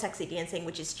pinnacle of sexy dancing,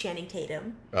 which is Channing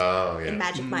Tatum. Oh, yeah. In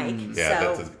Magic Mike.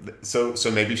 Yeah, so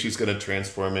maybe she's going to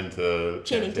transform into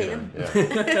Channing Tatum.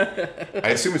 Yeah. I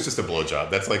assume it's just a blowjob.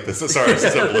 That's like the Sasara's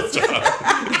just a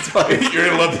blowjob. It's fine. You're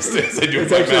going to love this dance. I do it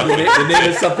It's my actually mouth. the name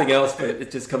is something else, but it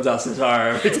just comes out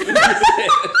Sasara.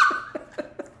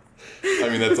 I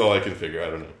mean, that's all I can figure. I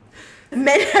don't know.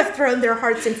 Men have thrown their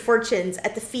hearts and fortunes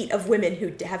at the feet of women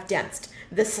who have danced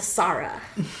the Sasara.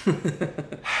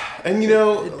 And, you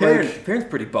know, Perrin's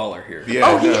pretty baller here.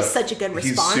 Yeah, he has such a good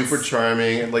response. He's super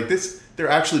charming. And, like, they're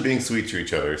actually being sweet to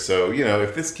each other. So, you know,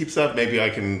 if this keeps up, maybe I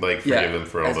can, like, forgive them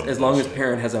for all the As long as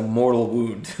Perrin has a mortal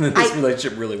wound, this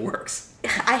relationship really works.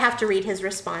 I have to read his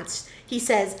response. He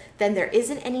says, "Then there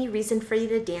isn't any reason for you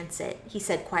to dance it," he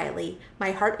said quietly.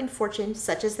 "My heart and fortune,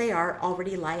 such as they are,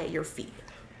 already lie at your feet."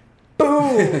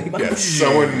 Boom! Yeah,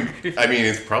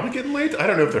 it's probably getting late. I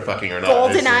don't know if they're fucking or not.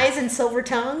 Golden eyes and silver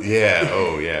tongue. Yeah,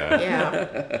 oh yeah.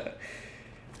 Yeah.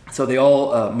 So they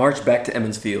all march back to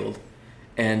Emmons Field,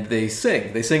 and they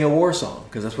sing. They sing a war song,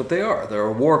 because that's what they are. They're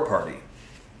a war party.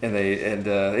 And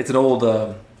it's an old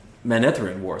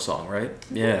Manetheren war song, right?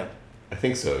 Yeah. I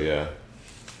think so, yeah.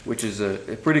 Which is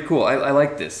pretty cool. I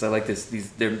like this. I like this.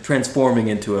 They're transforming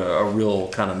into a real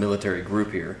kind of military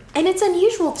group here. And it's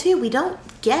unusual, too. We don't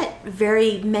get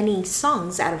very many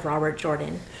songs out of Robert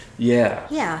Jordan. Yeah.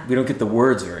 Yeah. We don't get the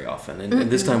words very often, and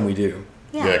this time we do.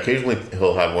 Yeah. Occasionally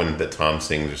he'll have one that Tom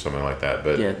sings or something like that.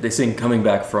 But yeah, they sing Coming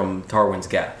Back from Tarwin's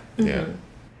Gap. Mm-hmm. Yeah.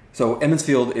 So Emmons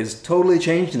Field is totally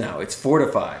changed now. It's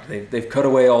fortified. They've cut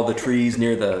away all the trees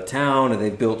near the town, and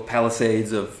they've built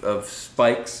palisades of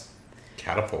spikes.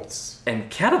 Catapults.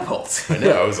 And catapults. I know,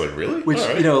 I was like, really? Which,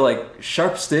 right. you know, like,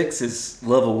 sharp sticks is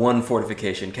level 1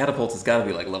 fortification. Catapults has got to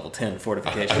be, like, level 10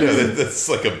 fortification. I know, that's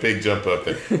like a big jump up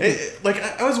there.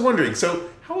 I was wondering, so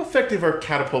how effective are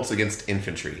catapults against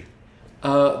infantry?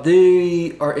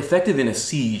 They are effective in a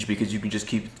siege because you can just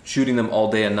keep shooting them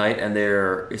all day and night, and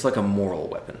it's like a moral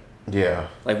weapon. Yeah.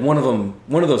 Like, one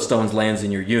of those stones lands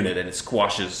in your unit, and it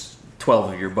squashes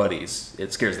 12 of your buddies.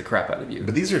 It scares the crap out of you.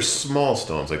 But these are small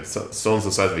stones, like stones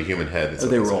the size of a human head.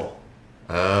 They roll.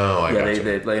 Oh, I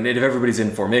gotcha. And if everybody's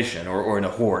in formation or in a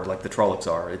horde like the Trollocs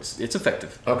are, it's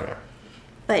effective. Okay.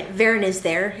 But Varen is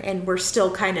there, and we're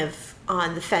still kind of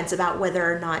on the fence about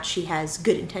whether or not she has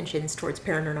good intentions towards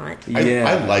Perrin or not. Yeah.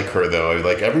 I like her, though.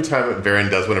 Like, every time Varen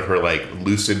does one of her, like,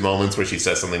 lucid moments where she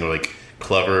says something, like,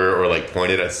 clever or, like,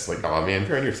 pointed, it's like, oh, man,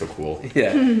 Varen, you're so cool.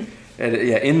 Yeah.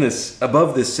 And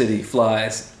above this city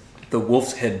flies the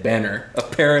Wolf's Head banner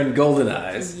of Perrin Golden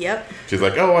Eyes. Yep. She's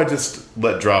like, oh, I just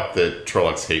let drop that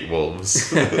Trollocs hate wolves.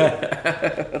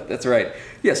 That's right.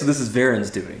 Yeah, so this is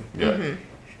Varen's doing. Yeah. Mm-hmm.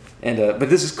 And but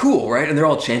this is cool, right? And they're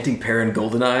all chanting Perrin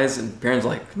Golden Eyes, and Perrin's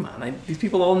like, come on, these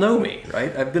people all know me,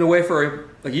 right? I've been away for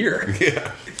a year.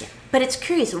 Yeah. But it's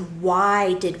curious,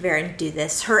 why did Varen do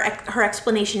this? Her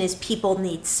explanation is people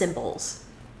need symbols.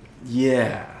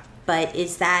 Yeah. But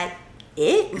is that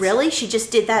it? Really? She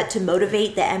just did that to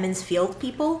motivate the Emmons Field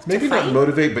people Maybe to fight? not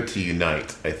motivate, but to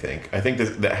unite, I think. I think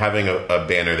that having a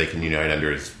banner they can unite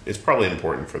under is probably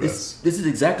important for this. This is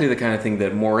exactly the kind of thing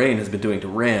that Moraine has been doing to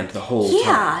Rand the whole time.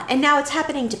 Yeah, and now it's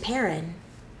happening to Perrin.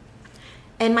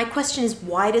 And my question is,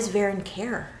 why does Varen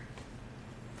care?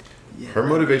 Her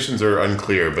motivations are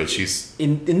unclear, but she's...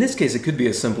 In this case, it could be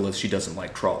as simple as she doesn't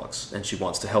like Trollocs, and she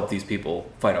wants to help these people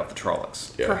fight off the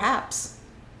Trollocs. Yeah. Perhaps.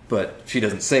 But she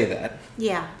doesn't say that.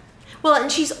 Yeah. Well, and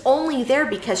she's only there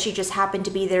because she just happened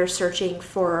to be there searching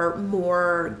for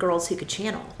more girls who could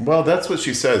channel. Well, that's what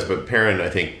she says, but Perrin, I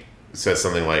think, says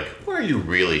something like, why are you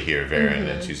really here, Varen? Mm-hmm.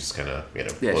 And she's just kind of, Yeah,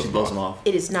 she blows them off.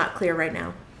 It is not clear right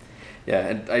now. Yeah,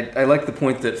 and I like the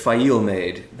point that Fail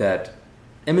made, that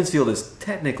Emmons Field is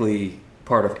technically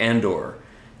part of Andor,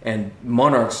 and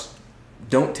monarchs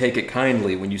don't take it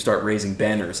kindly when you start raising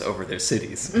banners over their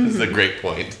cities. This is a great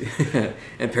point.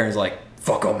 And Perrin's like,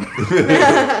 fuck them.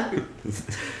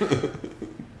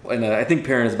 And I think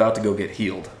Perrin is about to go get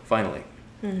healed, finally.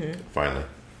 Mm-hmm. Finally.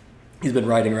 He's been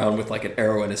riding around with like an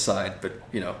arrow in his side, but,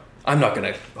 I'm not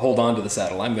going to hold on to the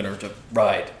saddle. I'm going to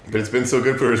ride. But it's been so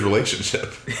good for his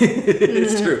relationship.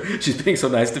 It's true. She's being so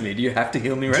nice to me. Do you have to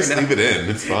heal me right Just now? leave it in.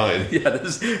 It's fine. Yeah,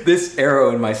 this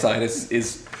arrow in my side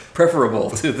is preferable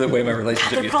to the way my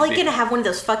relationship They're used probably to be. going to have one of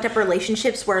those fucked up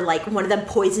relationships where, like, one of them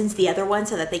poisons the other one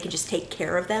so that they can just take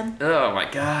care of them. Oh, my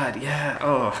God. Yeah.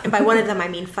 Oh. And by one of them, I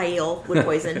mean Fail would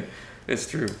poison. It's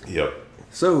true. Yep.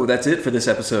 So that's it for this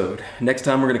episode. Next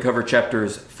time we're going to cover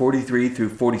chapters 43 through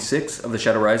 46 of The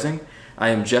Shadow Rising. I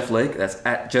am Jeff Lake. That's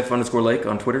at Jeff_Lake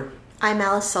on Twitter. I'm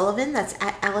Alice Sullivan. That's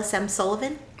at Alice M.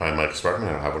 Sullivan. I'm Mike Sparkman.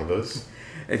 I don't have one of those.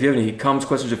 If you have any comments,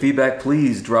 questions, or feedback,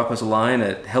 please drop us a line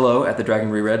at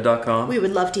hello@thedragonreread.com. We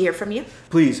would love to hear from you.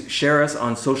 Please share us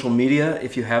on social media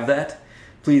if you have that.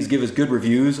 Please give us good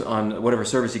reviews on whatever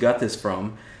service you got this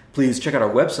from. Please check out our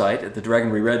website at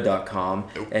thedragonreread.com.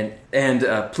 And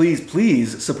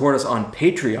please support us on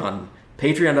Patreon.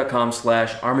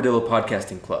 Patreon.com/Armadillo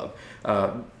Podcasting Club.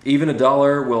 Even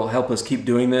 $1 will help us keep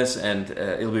doing this, and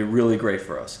it'll be really great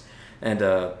for us. And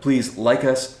please like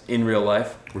us in real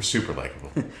life. We're super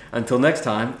likable. Until next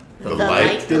time, The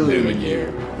light illumine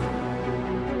you.